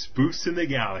greatest spoofs in the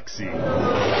galaxy.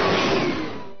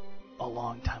 A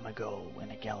long time ago, in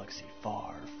a galaxy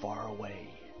far, far away.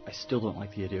 I still don't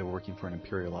like the idea of working for an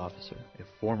Imperial officer. A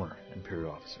former Imperial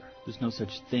officer. There's no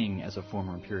such thing as a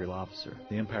former Imperial officer.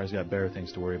 The Empire's got better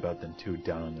things to worry about than 2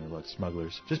 down-on-their-luck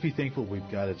smugglers. Just be thankful we've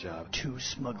got a job. 2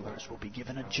 smugglers will be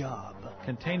given a job.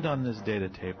 Contained on this data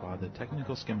tape are the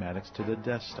technical schematics to the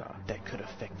Death Star. That could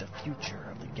affect the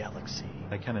future of the galaxy.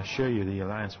 I can assure you the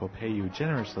Alliance will pay you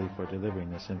generously for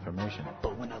delivering this information.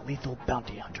 But when a lethal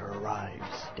bounty hunter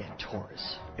arrives,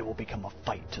 Dantoris, it will become a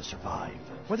fight to survive.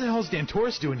 What the hell's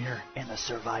Dantoris doing here? And the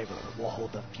survivor will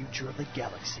hold the future of the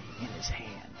galaxy in his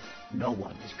hand. No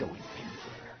one is going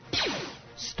anywhere.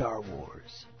 Star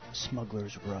Wars.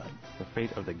 Smuggler's Run. The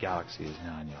fate of the galaxy is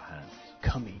now in your hands.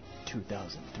 Coming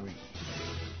 2003.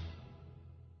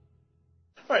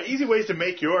 All right, easy ways to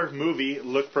make your movie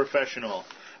look professional.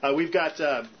 We've got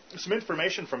some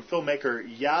information from filmmaker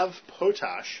Yav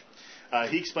Potash.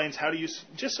 He explains how to use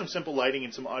just some simple lighting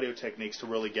and some audio techniques to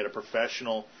really get a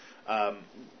professional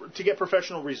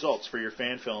results for your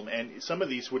fan film, and some of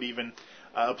these would even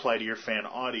apply to your fan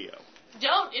audio.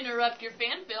 Don't interrupt your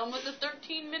fan film with a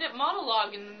 13-minute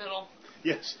monologue in the middle.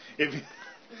 Yes.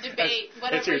 Debate,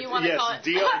 whatever you want to call it.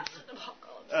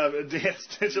 Yes,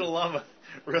 Digital Llama.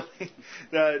 Really,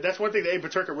 that's one thing that Abe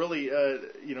Paterka really,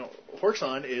 works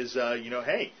on is,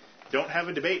 hey, don't have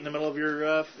a debate in the middle of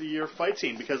your fight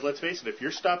scene, because let's face it, if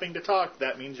you're stopping to talk,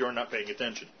 that means you're not paying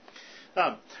attention.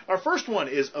 Our first one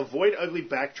is avoid ugly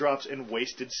backdrops and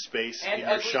wasted space and in your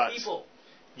ugly shots. People.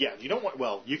 Yeah, you don't want.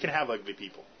 Well, you can have ugly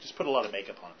people. Just put a lot of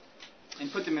makeup on them. And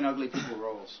put them in ugly people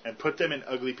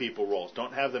roles.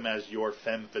 Don't have them as your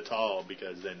femme fatale,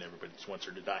 because then everybody just wants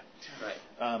her to die. Right.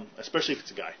 Especially if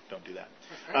it's a guy. Don't do that.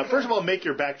 First of all, make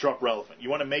your backdrop relevant. You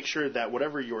want to make sure that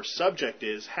whatever your subject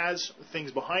is has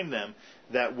things behind them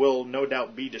that will no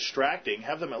doubt be distracting.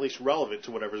 Have them at least relevant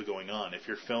to whatever's going on. If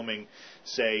you're filming,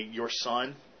 say, your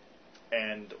son,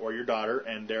 or your daughter,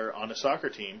 and they're on a soccer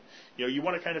team, you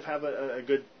want to kind of have a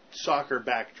good soccer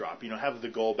backdrop. Have the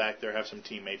goal back there, have some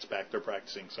teammates back there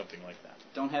practicing, something like that.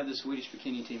 Don't have the Swedish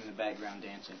bikini team in the background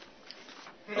dancing.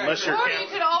 Unless you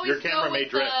could always your camera go may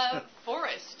with drift. the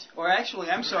forest. Or actually,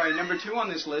 I'm sorry, number 2 on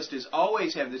this list is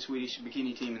always have the Swedish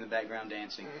bikini team in the background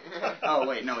dancing. Oh,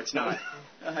 wait, no, it's not.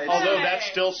 Although that's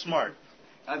still smart.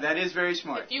 That is very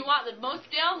smart. If you want the most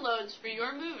downloads for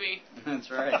your movie. That's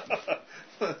right.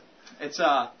 It's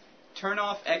turn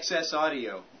off excess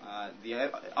audio.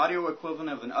 The audio equivalent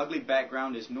of an ugly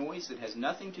background is noise that has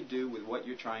nothing to do with what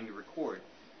you're trying to record.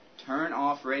 Turn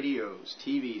off radios,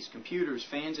 TVs, computers,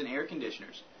 fans, and air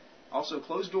conditioners. Also,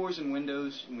 close doors and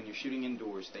windows when you're shooting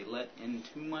indoors. They let in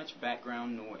too much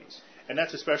background noise. And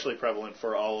that's especially prevalent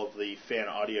for all of the fan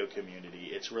audio community.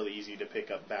 It's really easy to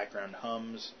pick up background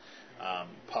hums,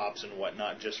 pops, and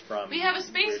whatnot just from... We have a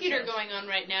space heater going on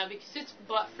right now because it's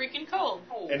butt freaking cold.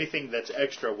 Anything that's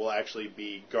extra will actually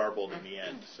be garbled in the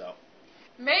end. So,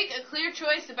 make a clear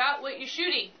choice about what you're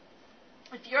shooting.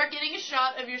 If you're getting a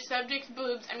shot of your subject's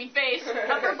boobs, face,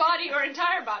 upper body, or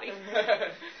entire body,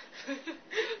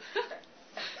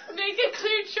 make a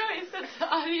clear choice that the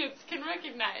audience can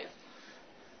recognize.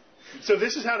 So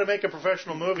this is how to make a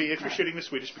professional movie if you're shooting the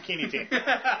Swedish bikini team.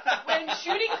 When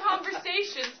shooting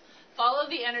conversations, follow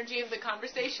the energy of the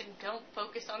conversation. Don't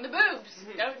focus on the boobs.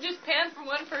 Don't just pan from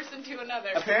one person to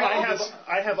another.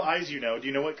 I have eyes, Do you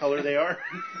know what color they are?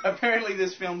 Apparently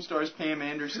this film stars Pam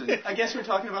Anderson. I guess we're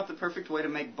talking about the perfect way to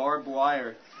make barbed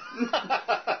wire.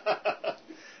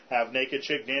 Have naked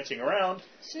chick dancing around.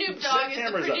 Snoop Dogg is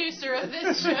the producer of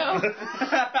this show.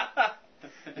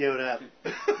 Yo, what up?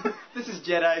 This is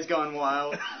Jedi's Gone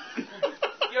Wild.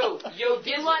 Yo, you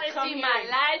want to see my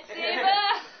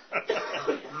lightsaber?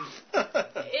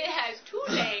 It has 2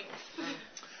 legs.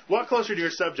 Walk closer to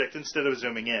your subject instead of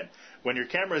zooming in. When your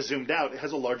camera is zoomed out, it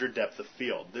has a larger depth of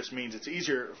field. This means it's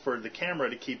easier for the camera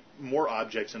to keep more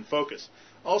objects in focus.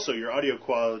 Also, your audio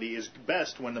quality is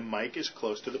best when the mic is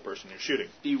close to the person you're shooting.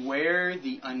 Beware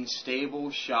the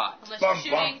unstable shot.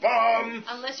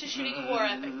 Unless you're shooting a war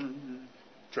epic.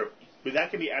 True. But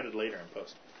that can be added later in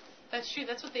post. That's true.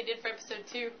 That's what they did for episode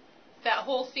 2. That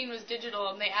whole scene was digital,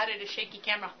 and they added a shaky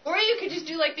camera. Or you could just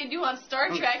do like they do on Star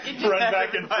Trek and just run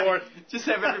back and forth. Just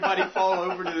have everybody fall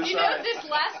over to the side. This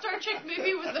last Star Trek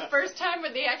movie was the first time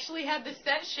where they actually had the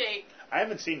set shake. I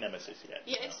haven't seen Nemesis yet.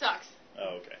 Yeah, it sucks.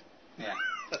 Oh, okay. Yeah.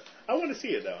 I want to see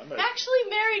it, though. Actually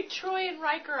married Troy and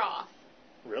Riker off.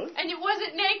 Really? And it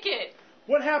wasn't naked.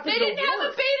 What happened They to didn't have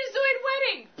a Betazoid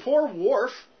wedding. Poor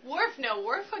Worf. Worf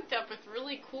hooked up with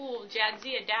really cool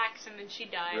Jadzia Dax, and then she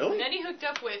died. Really? And then he hooked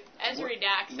up with Ezri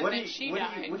Dax, and then she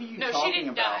died. What are you no, talking she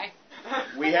didn't about? die.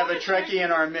 We have a Trekkie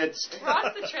in our midst.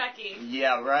 Ross the Trekkie.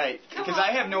 Yeah, right. Because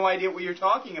I have no idea what you're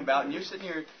talking about, and you're sitting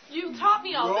here. You taught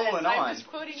me all this. On. I'm just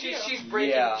quoting you. She's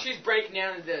breaking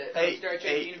down the Star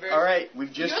Trek universe. All right,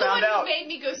 we've just found out. You're the one who made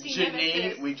me go see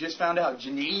Nemesis. We've just found out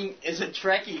Janine is a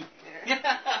Trekkie. And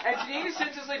Janine is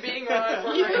senselessly being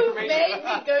on. You made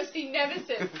me go see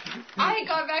Nemesis. I had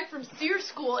gone back from SEER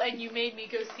school, and you made me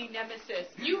go see Nemesis.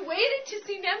 You waited to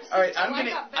see Nemesis. All right, I'm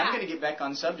gonna get back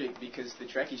on subject because the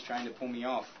Trekkie's trying to pull me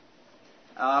off.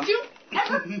 Don't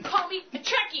ever call me a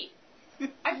Trekkie.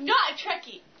 I'm not a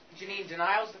Trekkie. Janine,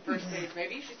 denial's the first stage.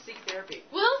 Maybe you should seek therapy.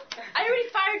 Well, I already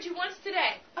fired you once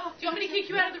today. Oh, do you want me to kick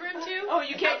you out of the room too? Oh,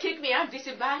 you can't kick me. I'm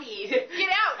disembodied. Get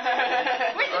out.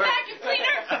 Where's the vacuum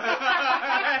cleaner?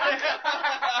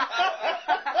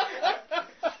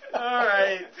 All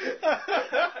right.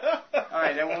 All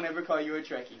right, I won't ever call you a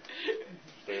Trekkie.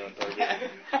 Stay on target.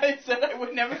 I said I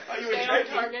would never call you a Trekkie.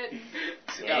 Stay on target.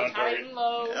 Stay tight and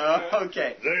low.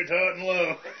 Okay. Stay tight and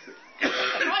low.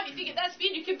 Come on, you think at that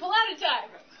speed you can pull out in time.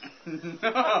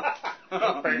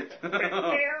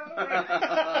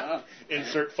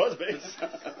 Insert fuzz bass.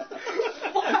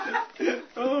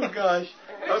 Oh gosh.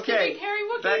 Okay. Harry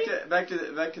back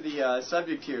to the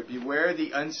subject here. Beware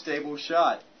the unstable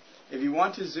shot. If you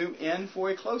want to zoom in for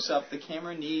a close-up, the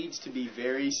camera needs to be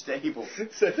very stable.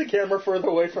 Set the camera further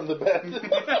away from the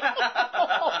bed.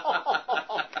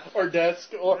 Or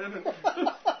desk. Or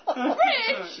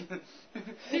Rich!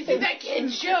 This is that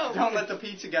kid's show. Don't let the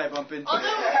pizza guy bump into it.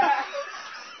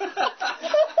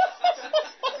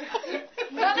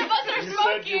 None of us are you smoking.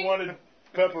 Said you wanted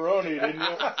pepperoni, didn't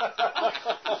you?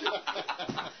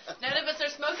 None of us are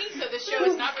smoking, so this show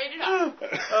is not rated R.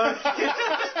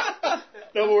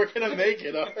 No, but we're going to make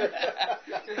it R.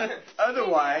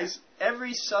 Otherwise,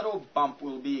 every subtle bump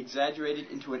will be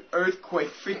exaggerated into an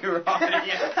earthquake for your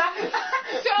audience.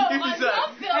 So, on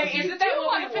love film, you do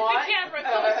want to put the camera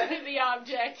closer to the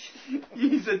object.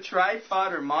 use a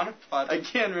tripod or monopod.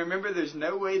 Again, remember there's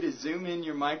no way to zoom in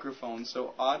your microphone,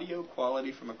 so audio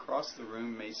quality from across the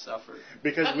room may suffer.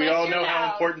 Because we all know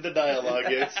how important the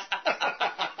dialogue is.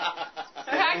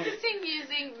 Practicing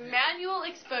using manual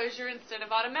exposure instead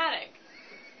of automatic.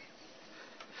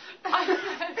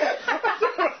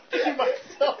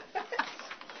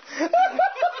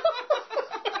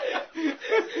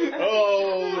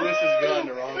 Oh, this has gone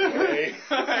the wrong way.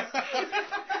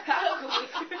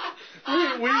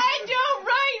 I don't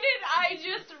write it, I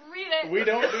just read it. We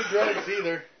don't do drugs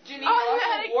either. Janine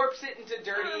also warps it into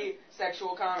dirty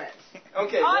sexual comments.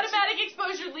 Okay. Automatic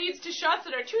exposure leads to shots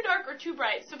that are too dark or too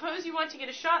bright. Suppose you want to get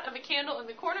a shot of a candle in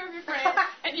the corner of your frame,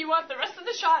 and you want the rest of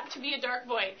the shot to be a dark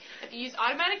void. If you use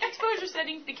automatic exposure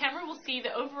settings, the camera will see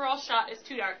the overall shot is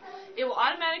too dark. It will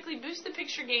automatically boost the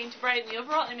picture gain to brighten the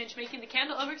overall image, making the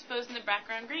candle overexposed and the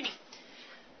background grainy.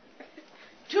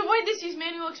 To avoid this, use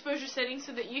manual exposure settings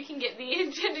so that you can get the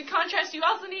intended contrast. You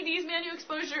also need to use manual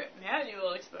exposure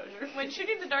when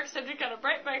shooting the dark subject on a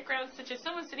bright background, such as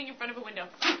someone sitting in front of a window.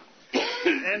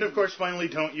 And, of course, finally,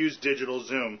 don't use digital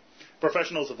zoom.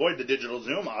 Professionals avoid the digital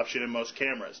zoom option in most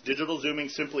cameras. Digital zooming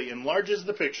simply enlarges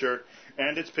the picture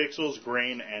and its pixels,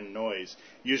 grain, and noise.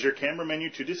 Use your camera menu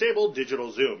to disable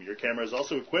digital zoom. Your camera is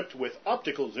also equipped with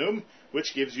optical zoom,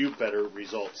 which gives you better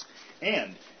results.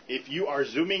 And if you are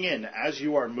zooming in as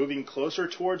you are moving closer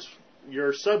towards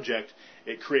your subject,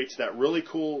 it creates that really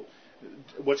cool,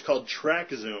 what's called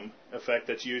track zoom effect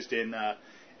that's used in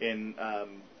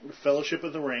Fellowship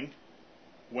of the Ring.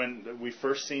 When we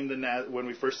first see the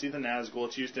Nazgul,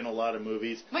 it's used in a lot of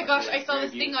movies. Oh my gosh, I saw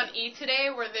this thing on E! Today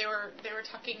where they were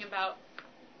talking about,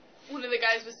 one of the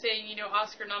guys was saying,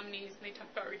 Oscar nominees, and they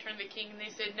talked about Return of the King, and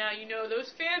they said, now,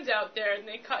 those fans out there, and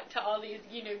they cut to all these,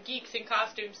 geeks in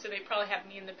costumes, so they probably have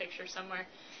me in the picture somewhere.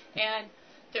 And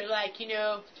they're like,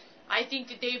 I think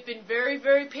that they've been very,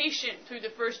 very patient through the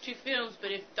first two films,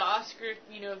 but if the Oscar,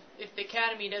 if the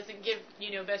Academy doesn't give,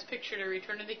 Best Picture to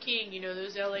Return of the King,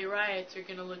 those LA riots are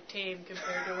going to look tame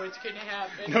compared to what's going to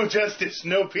happen. No justice,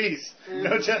 no peace.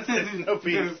 No justice, no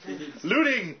peace.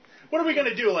 Looting! What are we going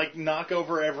to do, knock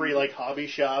over every, hobby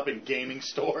shop and gaming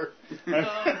store?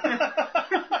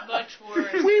 Much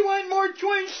worse. We want more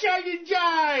twin-sided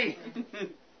die!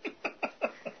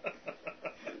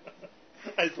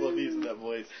 I just love using that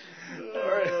voice.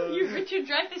 All right. You Richard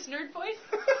Dreyfuss nerd voice?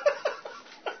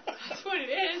 That's what it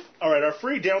is. All right, our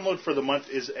free download for the month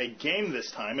is a game this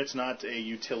time. It's not a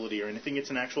utility or anything. It's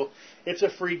a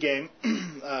free game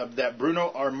that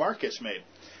Bruno R. Marcus made.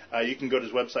 You can go to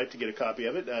his website to get a copy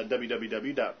of it,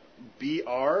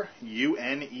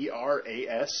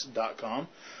 www.bruneras.com.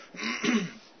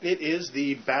 It is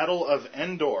the Battle of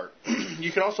Endor. You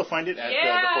can also find it at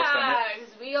Yeah,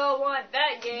 because we all want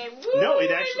that game. Woo, no,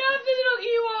 it actually. I love the little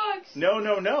Ewoks. No.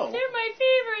 They're my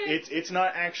favorite. It's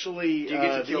not actually. Do you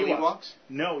get to kill Ewoks?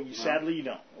 No, sadly you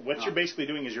don't. What you're basically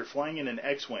doing is you're flying in an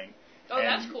X-wing. Oh,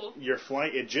 that's cool. You're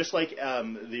flying it just like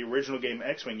the original game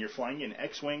X-wing. You're flying in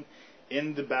X-wing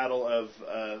in the battle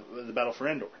for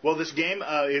Endor. Well, this game,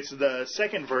 it's the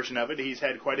second version of it. He's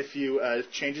had quite a few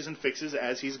changes and fixes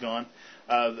as he's gone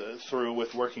through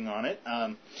with working on it.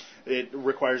 It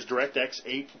requires DirectX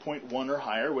 8.1 or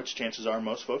higher, which chances are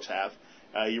most folks have.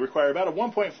 You require about a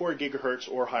 1.4 gigahertz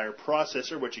or higher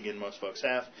processor, which again most folks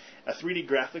have, a 3D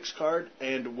graphics card,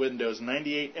 and Windows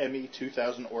 98 ME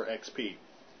 2000 or XP.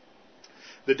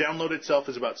 The download itself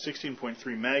is about 16.3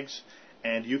 megs.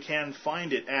 And you can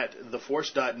find it at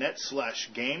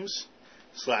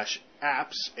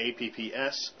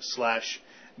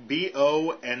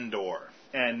theforce.net/games/apps/BO Endor.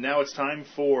 And now it's time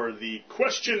for the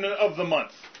question of the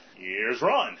month. Here's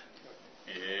Ron.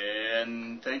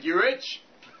 And thank you, Rich.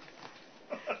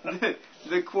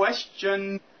 The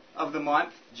question of the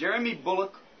month, Jeremy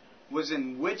Bulloch was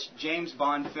in which James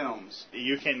Bond films?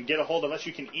 You can get a hold of us.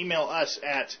 You can email us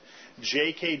at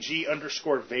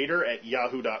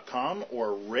jkg_Vader@yahoo.com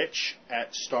or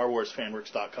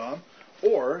rich@StarWarsFanWorks.com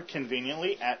or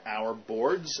conveniently at our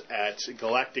boards at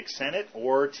Galactic Senate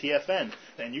or TFN.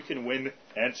 And you can win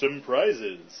handsome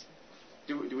prizes.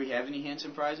 Do we have any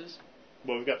handsome prizes?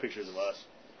 Well, we've got pictures of us.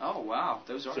 Oh, wow.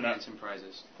 Those are handsome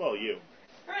prizes. Well, you.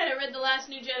 All right, I read the last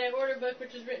New Jedi Order book,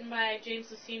 which was written by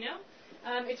James Luceno.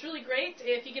 It's really great.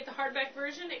 If you get the hardback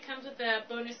version, it comes with a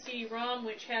bonus CD-ROM,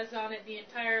 which has on it the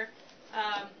entire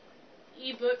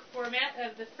e-book format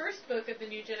of the first book of the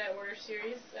New Jedi Order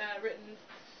series, written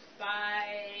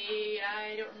by,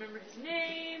 I don't remember his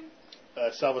name.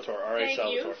 Salvatore, R.A. Thank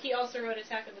Salvatore. you. He also wrote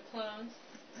Attack of the Clones.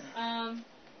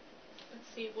 Let's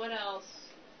see, what else?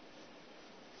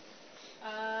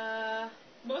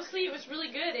 Mostly it was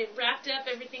really good. It wrapped up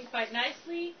everything quite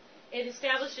nicely. it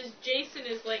establishes Jason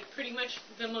is like pretty much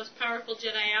the most powerful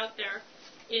Jedi out there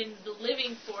in the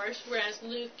living force, whereas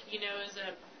Luke, is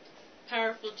a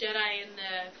powerful Jedi in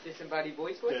the disembodied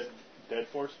voice. Dead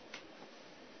force.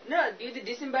 No, do the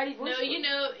disembodied voice.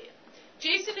 No,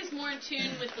 Jason is more in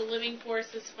tune with the living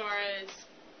force as far as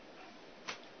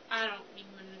I don't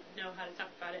even know how to talk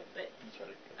about it, but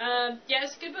yeah,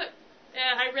 it's a good book.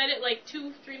 I read it like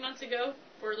 2-3 months ago,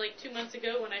 or like 2 months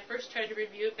ago when I first tried to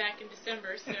review it back in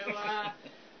December. So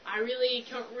I really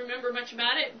don't remember much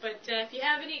about it. But if you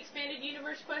have any expanded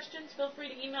universe questions, feel free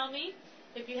to email me.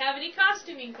 If you have any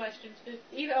costuming questions,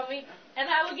 email me, and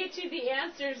I will get you the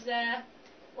answers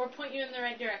or point you in the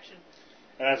right direction.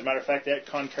 And as a matter of fact, at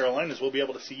Con Carolinas, we'll be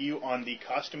able to see you on the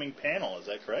costuming panel. Is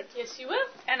that correct? Yes, you will.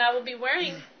 And I will be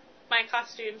wearing my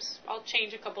costumes. I'll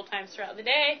change a couple times throughout the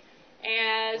day.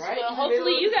 As well,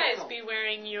 hopefully you guys be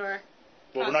wearing your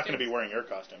Well, we're not going to be wearing your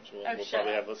costumes. We'll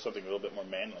probably up. have something a little bit more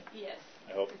manly. Yes.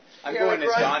 I hope. I'm going as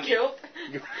Gandhi.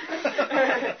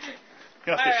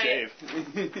 You have to shave.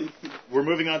 We're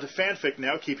moving on to fanfic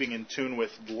now, keeping in tune with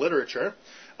literature.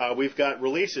 We've got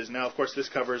releases now. Of course, this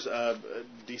covers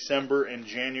December and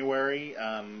January.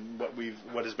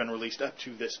 What has been released up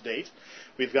to this date.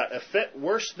 We've got A Fit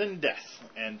Worse Than Death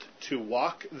and To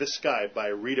Walk the Sky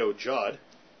by RotO Jod.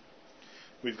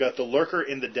 We've got The Lurker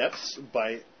in the Depths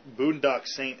by Boondock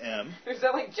St. M. Is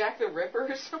that like Jack the Ripper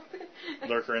or something?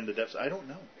 Lurker in the Depths. I don't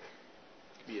know.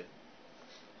 I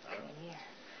don't know.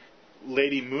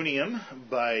 Lady Moonium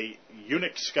by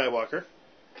Eunuch Skywalker.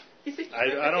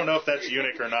 I don't know if that's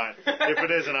eunuch or not. If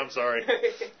it isn't, I'm sorry.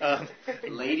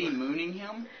 Lady Mooning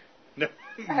him? No,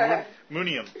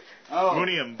 Moonium. Oh.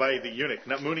 Moonium by the eunuch,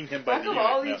 not mooning him by the eunuch.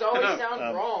 All these always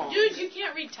sound wrong. Dude, you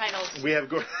can't read titles. We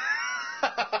have What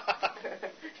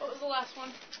was the last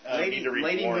one? Lady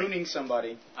Mooning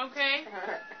somebody. Okay.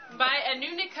 By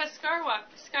Anunika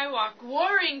Skywalk.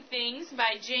 Warring Things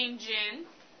by Jane Jin.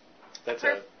 That's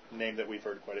a name that we've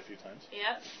heard quite a few times.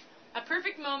 Yep. A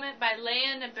Perfect Moment by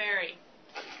Leia Naberi.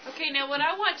 Okay, now what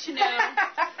I want to know...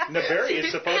 Naberi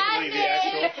is supposedly the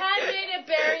actual... Padme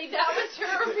Naberi, that was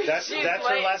her original... That's her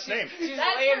last name.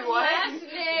 That's her last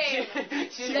name.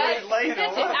 She was laying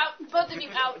That's it. Out. Both of you,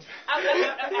 out.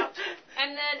 Out.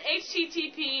 And then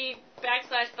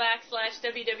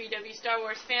http://www Star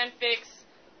Wars fanfics,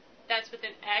 that's with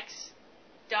an X,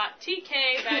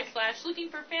 .tk/ looking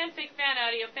for fanfic, fan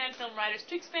audio, fan film writers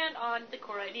to expand on the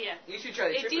core idea. You should try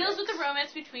the It deals with the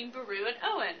romance between Beru and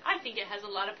Owen. I think it has a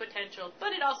lot of potential,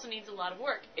 but it also needs a lot of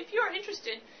work. If you are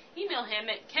interested, email him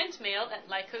at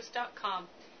kentmail@lycos.com.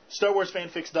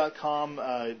 StarWarsFanfics.com.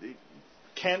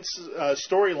 Kent's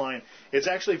storyline, it's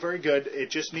actually very good. It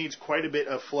just needs quite a bit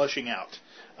of fleshing out.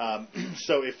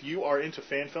 So if you are into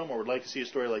fan film or would like to see a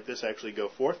story like this actually go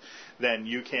forth, then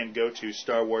you can go to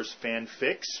Star Wars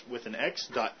Fanfics with an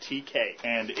X.tk.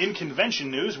 And in convention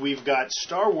news, we've got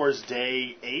Star Wars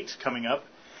Day 8 coming up.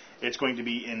 It's going to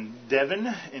be in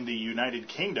Devon in the United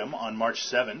Kingdom on March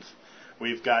 7th.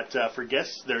 We've got, for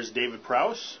guests, there's David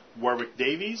Prowse, Warwick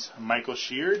Davies, Michael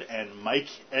Sheard, and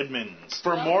Mike Edmonds.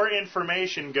 For more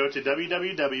information, go to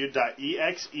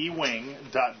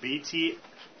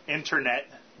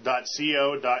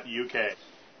www.exewing.btinternet.co.uk.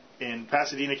 In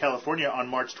Pasadena, California, on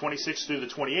March 26th through the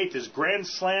 28th is Grand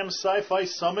Slam Sci-Fi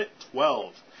Summit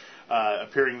 12.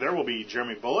 Appearing there will be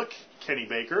Jeremy Bullock, Kenny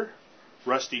Baker,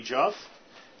 Rusty Juff,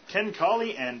 Ken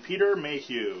Colley, and Peter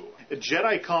Mayhew.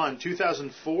 JediCon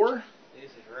 2004.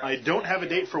 I don't have a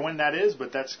date for when that is,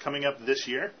 but that's coming up this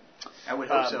year. I would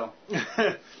hope so.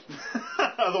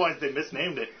 Otherwise, they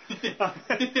misnamed it.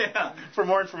 Yeah. For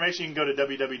more information, you can go to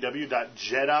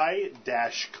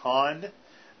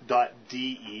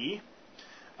www.jedi-con.de.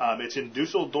 It's in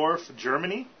Dusseldorf,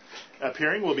 Germany.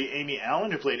 Appearing will be Amy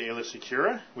Allen, who played Ayla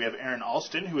Secura. We have Aaron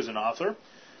Alston, who is an author.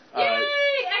 Yay!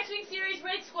 X-Wing Series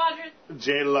Red Squadron.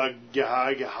 Jayla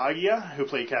Gahagia, who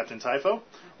played Captain Typho.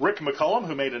 Rick McCullum,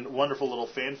 who made a wonderful little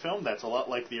fan film that's a lot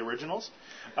like the originals.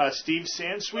 Steve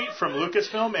Sansweet from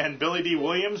Lucasfilm, and Billy D.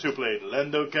 Williams, who played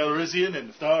Lando Calrissian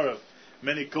and star of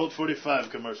many Colt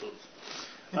 45 commercials.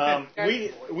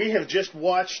 We have just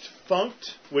watched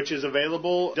Funked, which is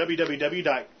available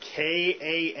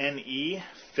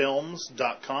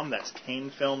www.kanefilms.com. That's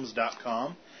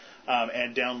canefilms.com.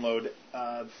 And download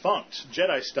Funked,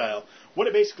 Jedi Style. What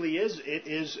it basically is, it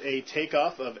is a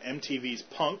takeoff of MTV's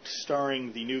Punked,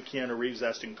 starring the new Keanu Reeves,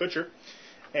 Ashton Kutcher.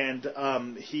 And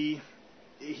he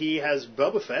has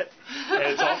Boba Fett. And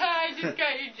it's all I just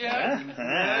got your joke.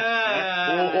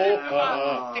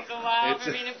 Took a while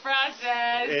for me to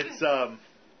process.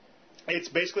 It's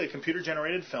basically a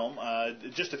computer-generated film,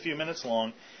 just a few minutes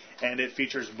long. and it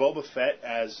features Boba Fett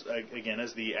as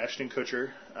the Ashton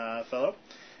Kutcher fellow,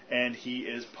 and he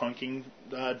is punking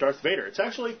Darth Vader. It's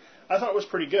actually, I thought it was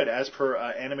pretty good. As per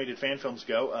animated fan films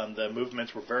go, the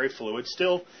movements were very fluid.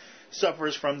 Still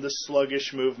suffers from the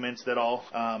sluggish movements that all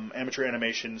amateur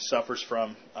animation suffers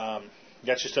from.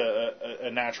 That's just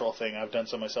a natural thing. I've done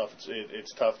so myself.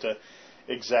 It's tough to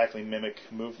exactly mimic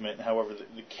movement. However,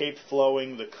 the cape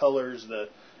flowing, the colors,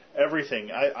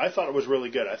 everything. I thought it was really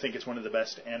good. I think it's one of the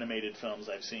best animated films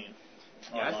I've seen.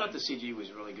 Yeah, online. I thought the CG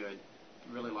was really good.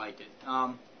 Really liked it.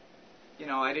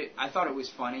 I thought it was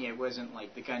funny. It wasn't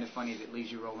like the kind of funny that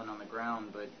leaves you rolling on the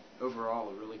ground, but overall,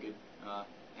 a really good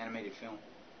animated film.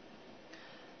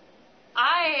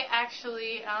 I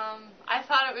actually, I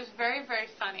thought it was very, very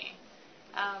funny.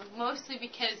 Mostly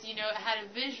because, it had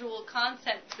a visual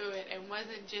concept to it and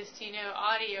wasn't just,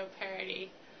 audio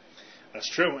parody. That's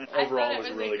true. And overall, I thought it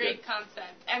was really a great good.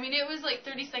 concept. I mean, it was like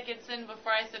 30 seconds in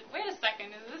before I said, wait a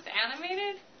second, is this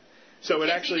animated? So because,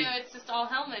 it actually... it's just all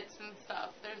helmets and stuff.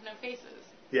 There's no faces.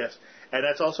 Yes, and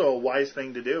that's also a wise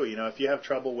thing to do. If you have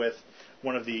trouble with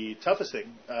one of the toughest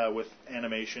thing with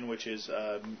animation, which is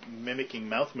mimicking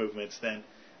mouth movements, then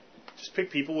just pick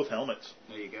people with helmets.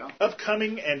 There you go.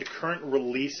 Upcoming and current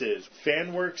releases.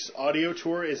 FanWorks Audio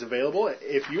Tour is available.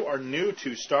 If you are new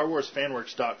to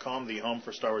StarWarsFanWorks.com, the home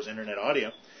for Star Wars Internet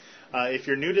Audio, if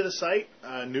you're new to the site,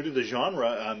 new to the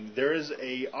genre, there is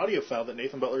a audio file that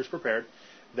Nathan Butler has prepared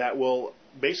that will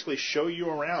basically show you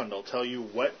around. It'll tell you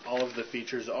what all of the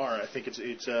features are. I think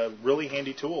it's a really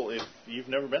handy tool if you've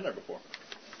never been there before.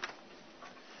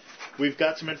 We've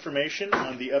got some information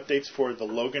on the updates for the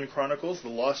Logan Chronicles, the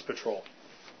Lost Patrol.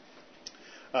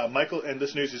 Michael, and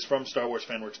this news is from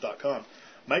StarWarsFanWorks.com.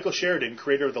 Michael Sheridan,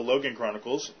 creator of the Logan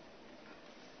Chronicles,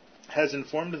 has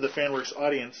informed the FanWorks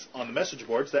audience on the message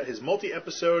boards that his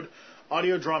multi-episode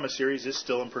audio drama series is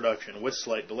still in production, with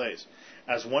slight delays.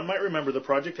 As one might remember, the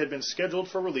project had been scheduled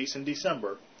for release in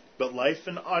December, but life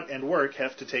and work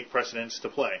have to take precedence to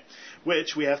play,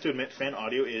 which we have to admit fan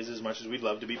audio is, as much as we'd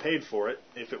love to be paid for it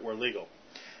if it were legal.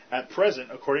 At present,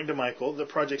 according to Michael, the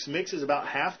project's mix is about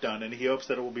half done, and he hopes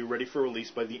that it will be ready for release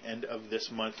by the end of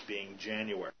this month, being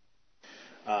January.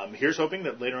 Here's hoping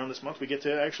that later on this month we get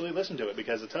to actually listen to it,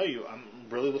 because I tell you, I'm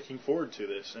really looking forward to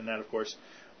this, and that, of course,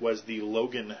 was the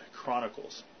Logan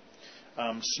Chronicles.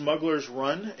 Smuggler's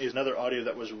Run is another audio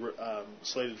that was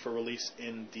slated for release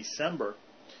in December,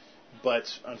 but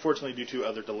unfortunately due to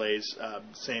other delays,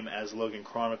 same as Logan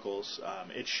Chronicles,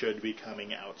 it should be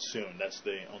coming out soon. That's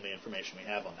the only information we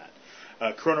have on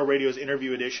that. Chrono Radio's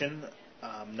Interview Edition,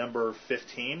 number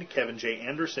 15, Kevin J.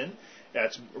 Anderson,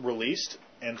 that's released.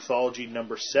 Anthology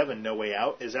number 7, No Way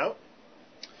Out, is out.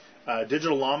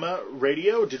 Digital Llama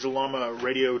Radio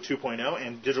 2.0,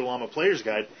 and Digital Llama Player's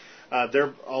Guide,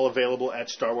 they're all available at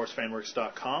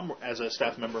StarWarsFanWorks.com. As a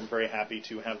staff member, I'm very happy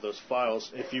to have those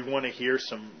files. If you want to hear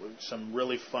some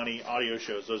really funny audio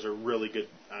shows, those are really good.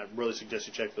 I really suggest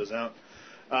you check those out.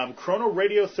 Chrono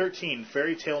Radio 13,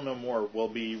 Fairy Tale No More, will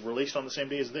be released on the same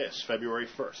day as this, February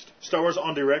 1st. Star Wars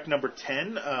On Direct number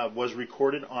 10 was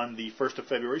recorded on the 1st of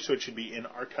February, so it should be in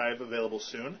archive available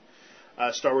soon.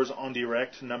 Star Wars On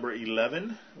Direct number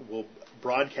 11 will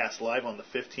broadcast live on the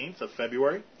 15th of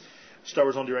February. Star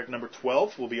Wars On Direct number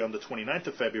 12 will be on the 29th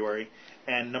of February.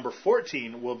 And number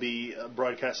 14 will be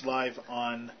broadcast live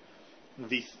on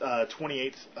the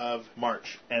 28th of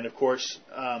March. And, of course,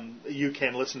 you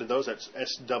can listen to those at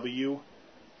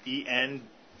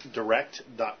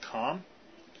SWENdirect.com.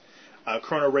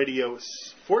 Chrono Radio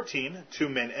 14, Two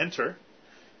Men Enter,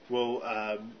 will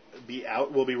be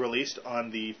released on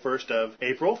the 1st of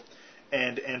April.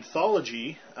 And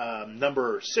Anthology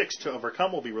number 6, To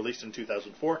Overcome, will be released in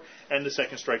 2004. And The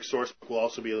Second Strike Source will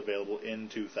also be available in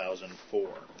 2004.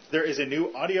 There is a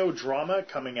new audio drama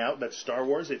coming out that's Star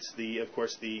Wars. It's, of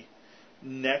course, the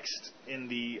next in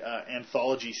the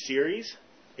Anthology series.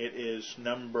 It is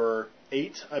number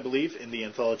 8, I believe, in the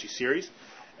Anthology series.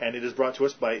 And it is brought to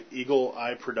us by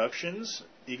Eaglet Productions,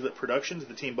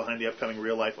 the team behind the upcoming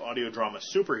real-life audio drama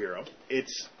Superhero.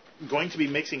 It's going to be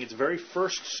mixing its very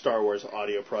first Star Wars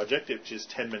audio project, which is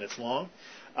 10 minutes long.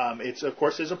 It's, of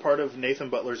course, is a part of Nathan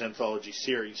Butler's Anthology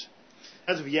series.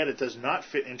 As of yet, it does not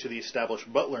fit into the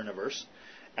established Butler-universe,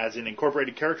 as in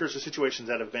incorporated characters or situations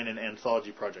that have been in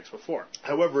Anthology projects before.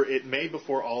 However, it may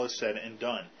before all is said and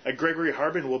done. Gregory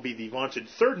Harbin will be the vaunted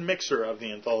third mixer of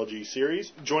the Anthology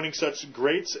series, joining such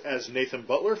greats as Nathan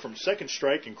Butler from Second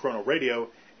Strike and Chrono Radio,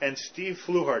 and Steve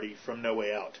Fluharty from No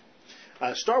Way Out.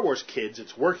 Star Wars Kids,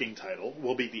 its working title,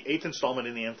 will be the 8th installment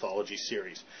in the Anthology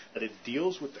series, that it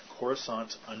deals with the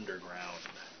Coruscant Underground.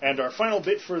 And our final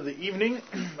bit for the evening,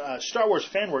 Star Wars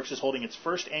FanWorks is holding its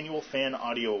first annual Fan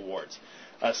Audio Awards.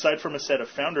 Aside from a set of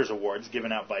Founders Awards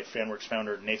given out by FanWorks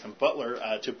founder Nathan Butler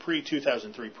to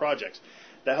pre-2003 projects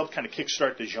that helped kind of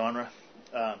kickstart the genre,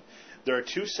 there are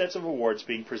 2 sets of awards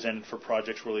being presented for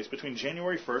projects released between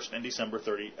January 1st and December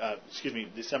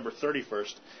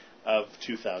 31st of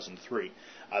 2003.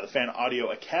 The Fan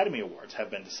Audio Academy Awards have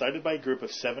been decided by a group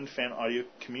of 7 fan audio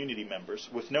community members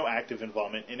with no active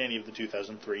involvement in any of the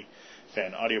 2003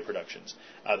 fan audio productions.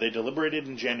 They deliberated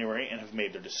in January and have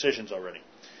made their decisions already.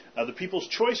 The People's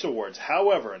Choice Awards,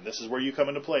 however, and this is where you come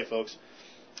into play, folks,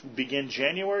 begin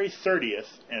January 30th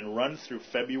and run through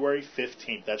February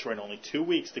 15th. That's right, only 2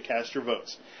 weeks to cast your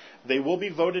votes. They will be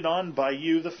voted on by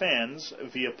you, the fans,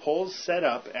 via polls set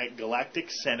up at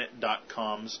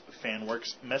GalacticSenate.com's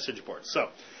FanWorks message board. So,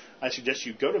 I suggest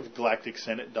you go to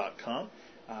GalacticSenate.com,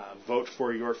 vote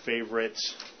for your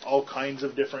favorites, all kinds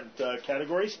of different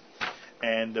categories,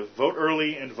 and vote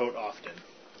early and vote often.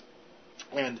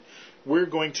 And we're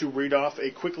going to read off a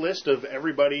quick list of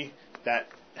everybody that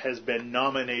has been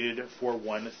nominated for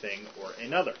one thing or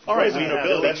another. All right, we have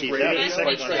Bill, that's radio, Best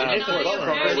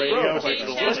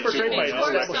portrayed by an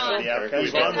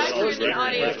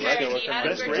established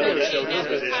Best radio show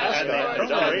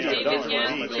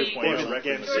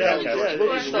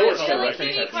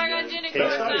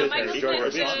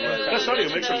Best audio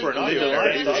mixer for an audio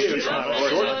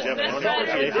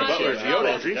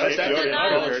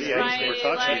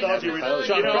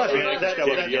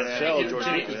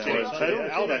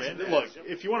Look,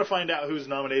 if you want to find out who's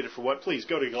nominated for what, please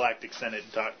go to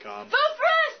GalacticSenate.com. Vote for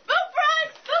us! Vote for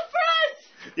us! Vote for us!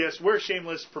 Yes, we're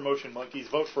shameless promotion monkeys.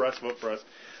 Vote for us, vote for us.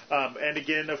 And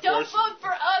again, of Don't course... Don't vote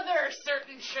for other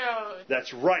certain shows.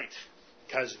 That's right,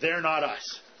 because they're not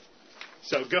us.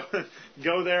 So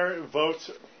go there, vote,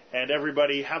 and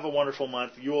everybody have a wonderful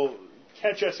month. You'll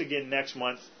catch us again next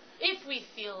month. If we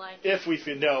feel like it.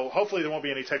 Hopefully there won't be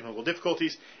any technical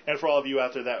difficulties. And for all of you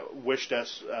out there that wished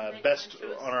us best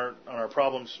on our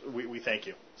problems, we thank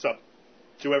you. So,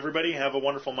 to everybody, have a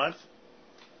wonderful month.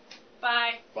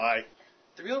 Bye. Bye.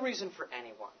 The real reason for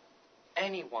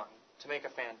anyone to make a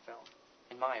fan film,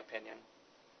 in my opinion,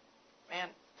 man,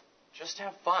 just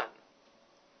have fun.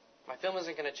 My film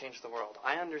isn't going to change the world.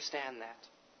 I understand that.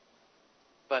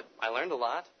 But I learned a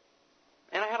lot.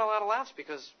 And I had a lot of laughs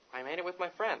because I made it with my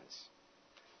friends.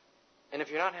 And if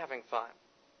you're not having fun,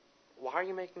 why are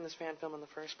you making this fan film in the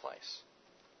first place?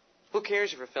 Who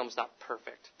cares if your film's not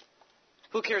perfect?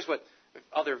 Who cares what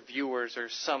other viewers or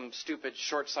some stupid,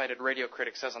 short-sighted radio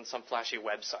critic says on some flashy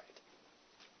website?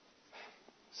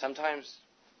 Sometimes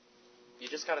you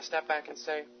just got to step back and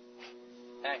say,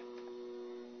 hey,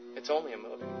 it's only a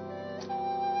movie.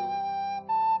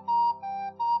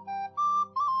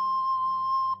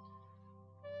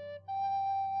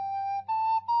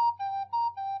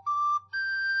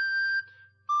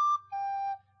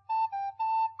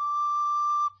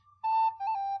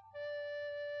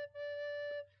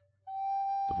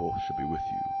 The Force shall be with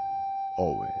you,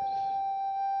 always.